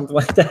feedback or something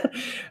like that.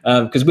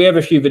 Because we have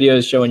a few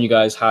videos showing you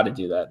guys how to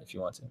do that if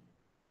you want to.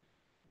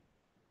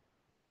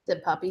 Is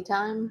it puppy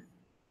time?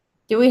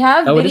 Do we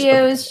have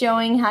videos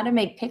showing how to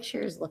make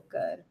pictures look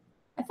good?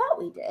 I thought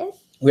we did.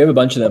 We have a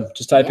bunch of them.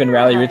 Just type in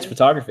Rally Roots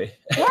Photography.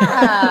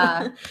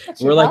 Yeah.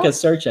 We're like a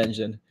search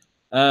engine.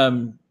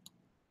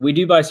 We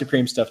do buy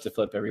Supreme stuff to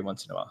flip every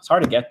once in a while. It's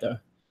hard to get though.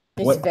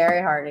 It's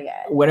very hard to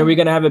get. When are we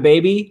gonna have a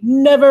baby?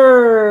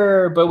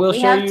 Never. But we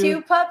have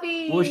 2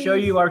 puppies. We'll show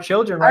you our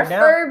children right now.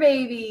 Our fur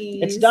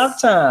babies. It's dog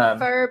time.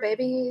 Fur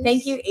babies.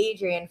 Thank you,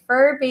 Adrian.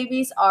 Fur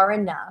babies are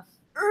enough.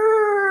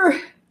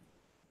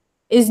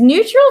 Is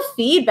neutral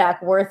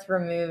feedback worth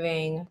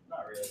removing?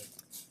 Not really.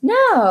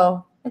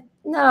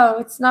 No,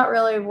 it's not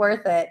really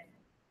worth it.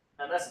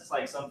 Unless it's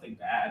like something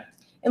bad.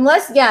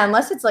 Unless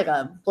it's like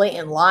a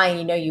blatant lie,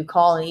 you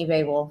call and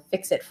eBay will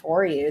fix it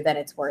for you, then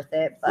it's worth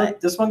it. But look,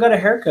 this one got a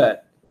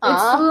haircut.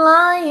 It's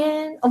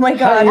flying. Oh my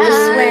God, it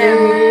swam.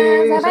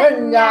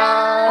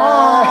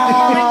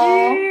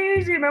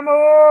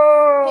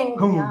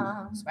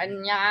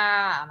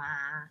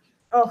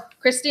 Oh,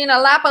 Christina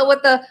Lapa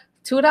with the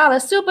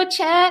 $2 super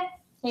chat.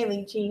 Hey,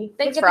 Lychee.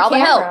 Thanks for all the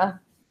help.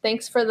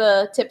 Thanks for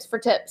the tips for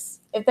tips.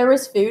 If there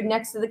was food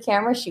next to the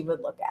camera, she would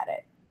look at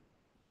it.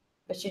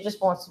 But she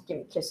just wants to give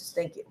me kisses.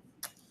 Thank you.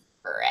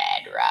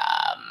 Red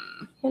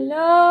rum.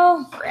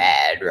 Hello.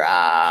 Red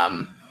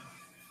rum.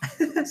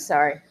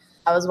 Sorry.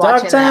 I was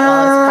watching that while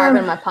I was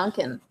carving my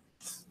pumpkin.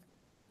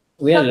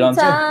 We had it on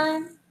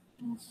time.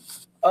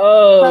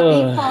 Oh.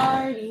 Puppy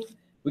party.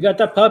 We got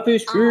the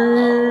puppies.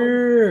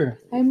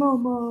 Hey,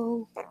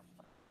 Momo.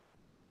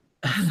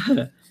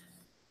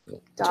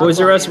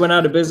 Toys R Us went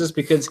out of business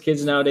because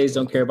kids nowadays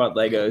don't care about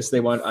Legos. They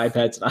want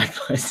iPads and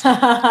iPods.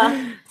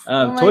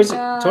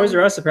 Toys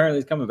R Us apparently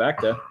is coming back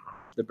though.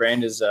 The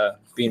brand is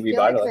being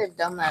revitalized. Like they've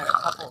done that a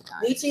couple of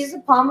times. Lychee is a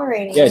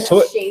Pomeranian. Yeah,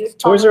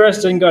 Toys R Us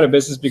didn't go out of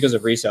business because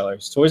of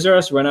resellers. Toys R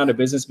Us went out of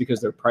business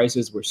because their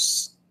prices were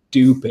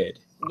stupid.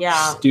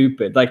 Yeah.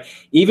 Stupid. Like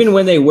even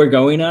when they were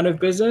going out of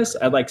business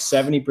at like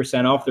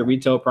 70% off the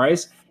retail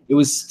price, it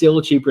was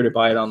still cheaper to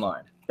buy it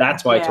online.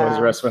 That's why Toys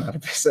R Us went out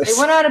of business. They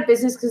went out of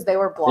business because they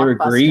were Blockbuster. They were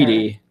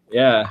greedy.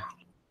 Yeah.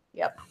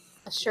 Yep.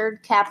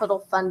 Assured Capital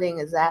Funding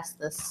has asked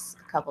this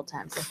a couple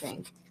times, I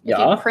think. Yeah.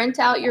 If you print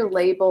out your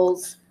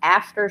labels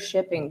after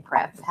shipping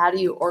prep, how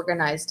do you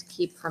organize to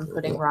keep from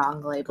putting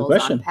wrong labels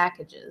on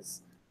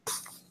packages?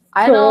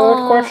 Good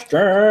question.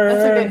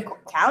 That's a good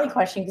Callie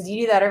question because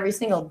you do that every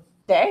single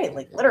day,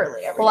 like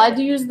literally every day. I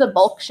do use the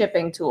bulk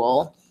shipping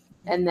tool,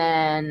 and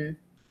then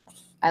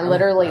I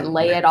literally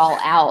lay it all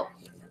out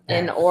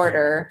in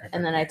order,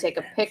 and then I take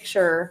a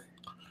picture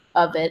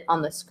of it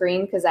on the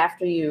screen because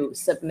after you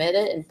submit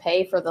it and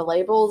pay for the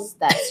labels,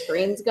 that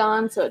screen's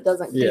gone, so it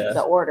doesn't keep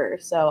the order.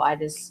 So I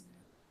just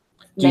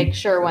make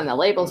sure when the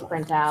labels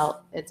print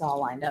out, it's all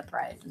lined up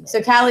right.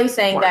 So Callie's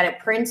saying that it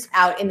prints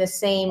out in the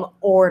same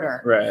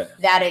order. Right.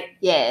 That it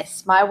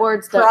my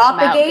words don't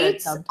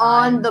propagates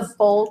on the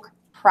bulk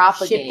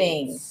propagates.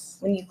 shipping.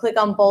 When you click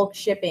on bulk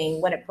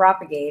shipping, when it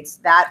propagates,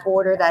 that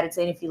order that it's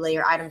in, if you lay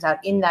your items out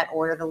in that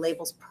order, the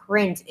labels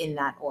print in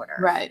that order.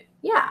 Right.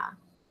 Yeah.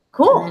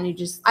 Cool. And then you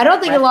just I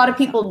don't think a lot of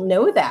people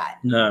know that.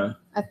 No.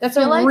 That's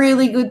a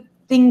really good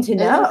thing to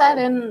know.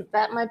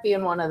 That might be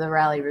in one of the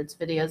Rally Roots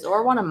videos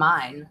or one of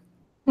mine.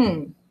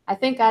 I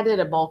think I did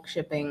a bulk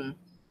shipping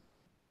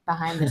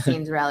behind the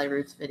scenes Rally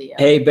Roots video.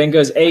 Hey, Ben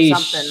goes, hey,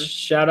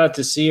 shout out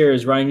to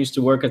Sears. Ryan used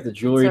to work at the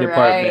jewelry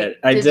department.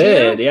 I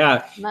did.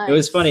 Yeah. Nice. It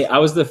was funny. I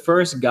was the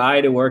first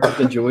guy to work at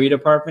the jewelry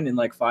department in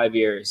like 5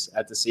 years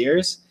at the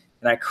Sears.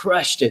 And I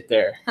crushed it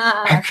there.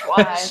 I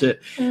crushed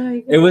it.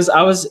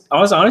 I was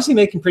honestly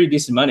making pretty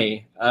decent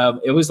money.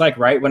 It was like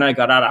right when I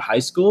got out of high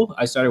school,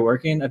 I started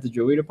working at the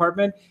jewelry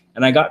department,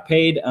 and I got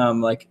paid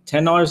like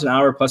 $10 an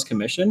hour plus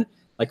commission,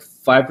 like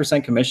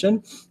 5%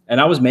 commission, and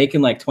I was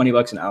making like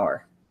 $20 an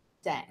hour.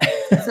 Dang,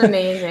 that's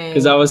amazing.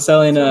 Because I was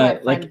selling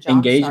like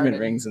engagement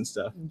rings and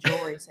stuff.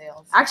 Jewelry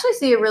sales. I actually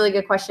see a really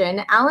good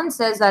question. Alan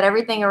says that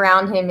everything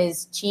around him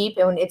is cheap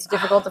and it's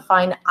difficult to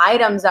find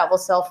items that will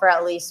sell for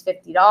at least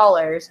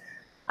 $50.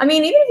 I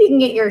mean, even if you can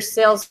get your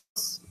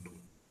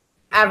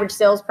average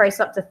sales price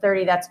up to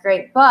 $30, that's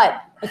great.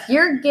 But if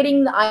you're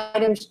getting the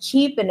items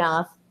cheap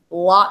enough,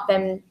 lot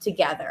them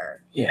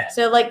together. Yeah.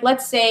 So like,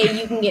 let's say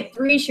you can get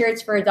 3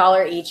 shirts for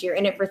 $1 each. You're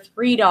in it for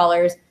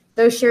 $3.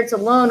 Those shirts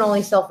alone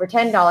only sell for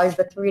 $10,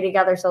 but 3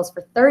 together sells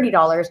for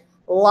 $30.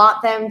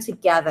 Lot them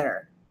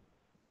together.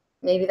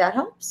 Maybe that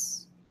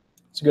helps.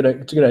 It's a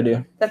good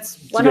idea.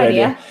 That's one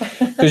idea.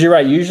 Because you're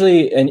right.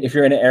 Usually, and if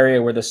you're in an area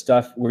where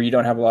where you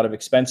don't have a lot of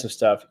expensive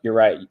stuff, you're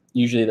right.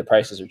 Usually the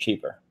prices are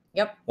cheaper.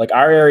 Yep. Like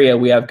our area,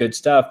 we have good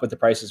stuff, but the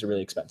prices are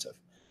really expensive.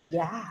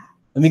 Yeah.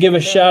 Let me give a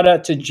shout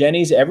out to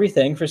Jenny's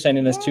Everything for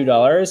sending us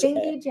 $2.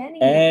 Thank you,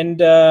 Jenny. And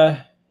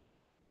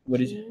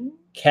what is it?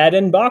 Cat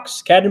and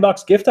Box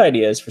gift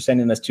ideas for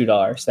sending us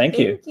 $2. Thank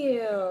you. Thank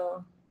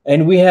you.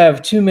 And we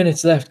have 2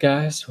 minutes left,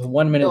 guys.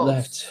 1 minute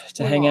left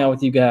to hang out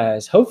with you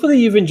guys. Hopefully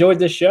you've enjoyed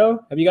this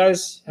show. Have you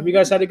guys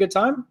had a good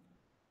time?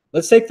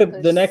 let's take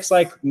the next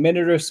like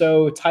minute or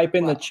so. Type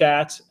in the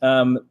chat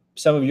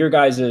some of your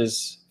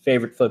guys'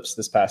 favorite flips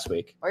this past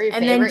week. Or your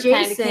And then favorite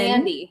kind of Jason,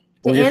 candy.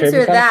 To your answer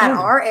favorite kind of that,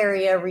 candy. our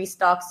area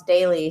restocks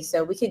daily,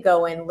 so we could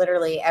go in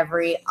literally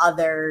every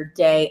other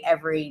day,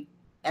 every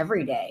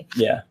day,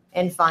 Yeah,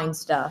 and find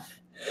stuff.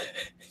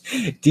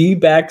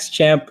 D-Backs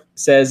Champ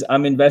says,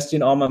 I'm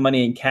investing all my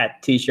money in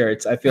cat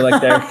t-shirts. I feel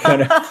like they're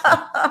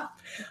gonna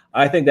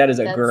I think that is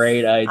a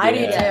great idea. I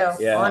do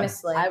too, Yeah.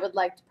 honestly. I would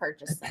like to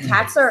purchase them.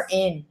 Cats are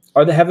in.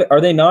 Are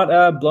they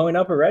not blowing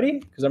up already?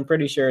 Because I'm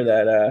pretty sure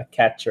that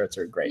cat shirts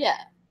are great. Yeah.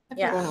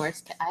 Yeah. Everyone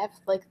wears I have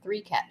like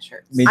 3 cat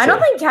shirts. Me I don't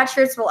too. think cat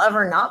shirts will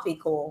ever not be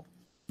cool.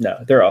 No,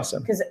 they're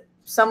awesome. Because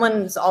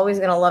someone's always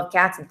going to love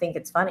cats and think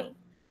it's funny.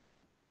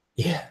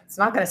 Yeah. It's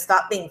not going to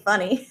stop being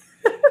funny.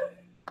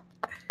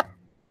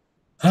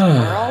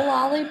 Squirrel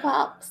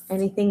lollipops.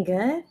 Anything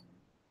good?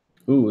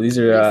 Ooh, these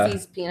are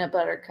Reese's peanut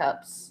butter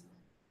cups.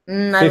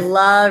 I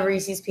love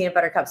Reese's peanut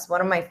butter cups. One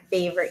of my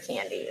favorite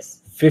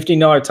candies.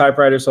 $15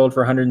 typewriter sold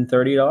for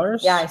 $130.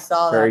 Yeah, I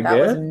saw that. Very That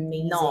was good.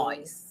 amazing.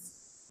 Nice.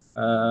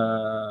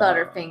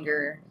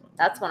 Butterfinger.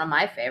 That's one of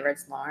my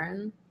favorites,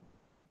 Lauren.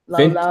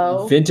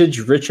 Lolo. Vintage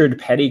Richard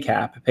Petty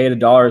cap. Paid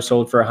 $1,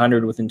 sold for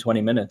 $100 within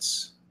 20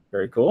 minutes.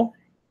 Very cool.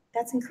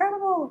 That's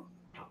incredible.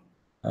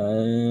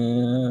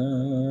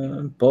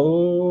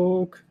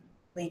 Bulk.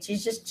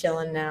 Leechy's just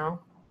chilling now.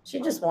 She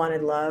just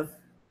wanted love.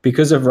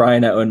 Because of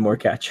Ryan, I own more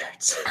cat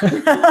shirts.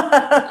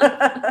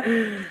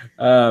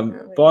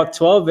 Bought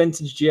 12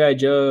 vintage GI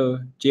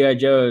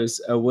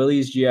Joes, a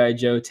Willie's GI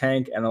Joe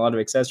tank, and a lot of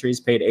accessories.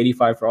 Paid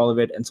 $85 for all of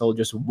it, and sold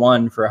just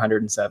one for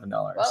 $107.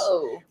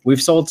 Whoa!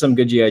 We've sold some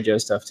good GI Joe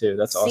stuff too.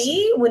 That's awesome.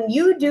 See, when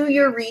you do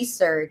your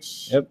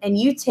research and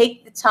you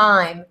take the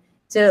time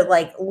to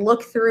like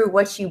look through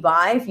what you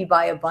buy, if you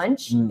buy a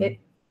bunch, it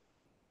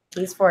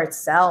pays for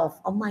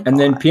itself. Oh my god. And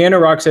then Piano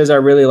Rock says, I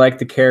really like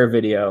the care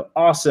video.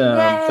 Awesome.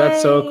 Yay.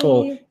 That's so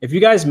cool. If you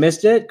guys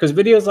missed it, because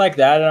videos like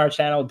that on our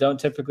channel don't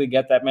typically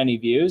get that many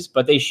views,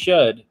 but they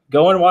should.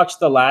 Go and watch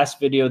the last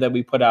video that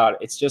we put out.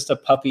 It's just a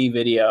puppy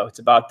video. It's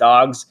about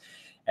dogs.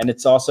 And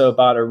it's also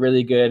about a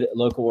really good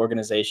local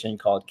organization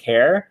called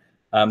Care.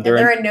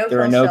 They're a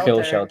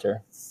no-kill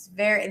shelter.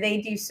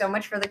 They do so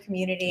much for the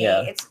community.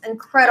 Yeah. It's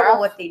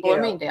incredible what they do.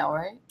 Bloomingdale,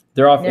 right?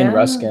 They're off in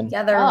Ruskin.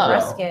 Yeah, they're in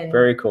Ruskin.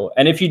 Very cool.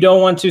 And if you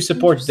don't want to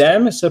support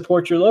them,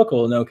 support your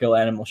local no-kill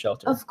animal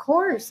shelter. Of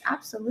course,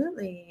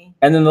 absolutely.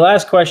 And then the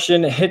last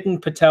question,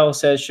 Hiten Patel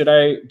says, should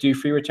I do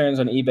free returns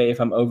on eBay if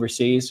I'm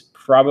overseas?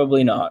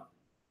 Probably not.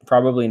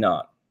 Probably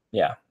not.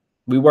 Yeah.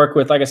 We work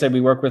with, like I said,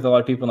 we work with a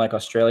lot of people in like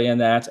Australia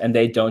and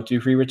they don't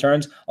do free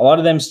returns. A lot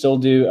of them still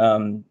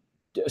don't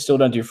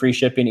do free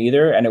shipping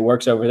either. And it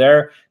works over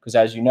there because,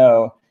 as you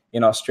know,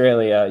 in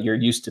Australia, you're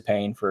used to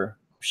paying for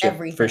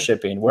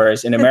shipping,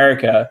 whereas in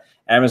America,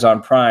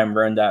 Amazon Prime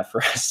ruined that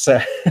for us.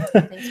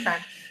 Thanks, Prime.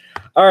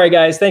 All right,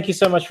 guys, thank you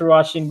so much for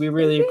watching. We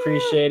really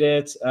appreciate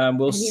it.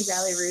 We'll Any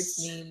Rally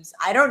Roots memes?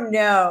 I don't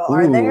know.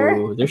 Are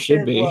there? There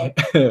should be.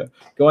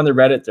 Go on the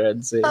Reddit thread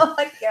and see. Oh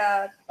my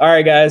god! All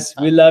right, guys,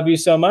 we love you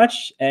so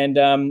much, and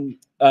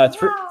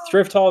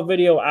Thrift Haul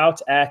video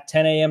out at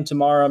 10 a.m.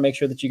 tomorrow. Make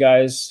sure that you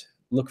guys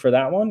look for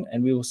that one,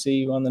 and we will see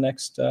you on the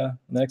next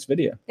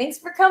video. Thanks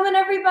for coming,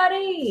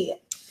 everybody.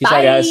 Peace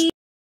out, guys.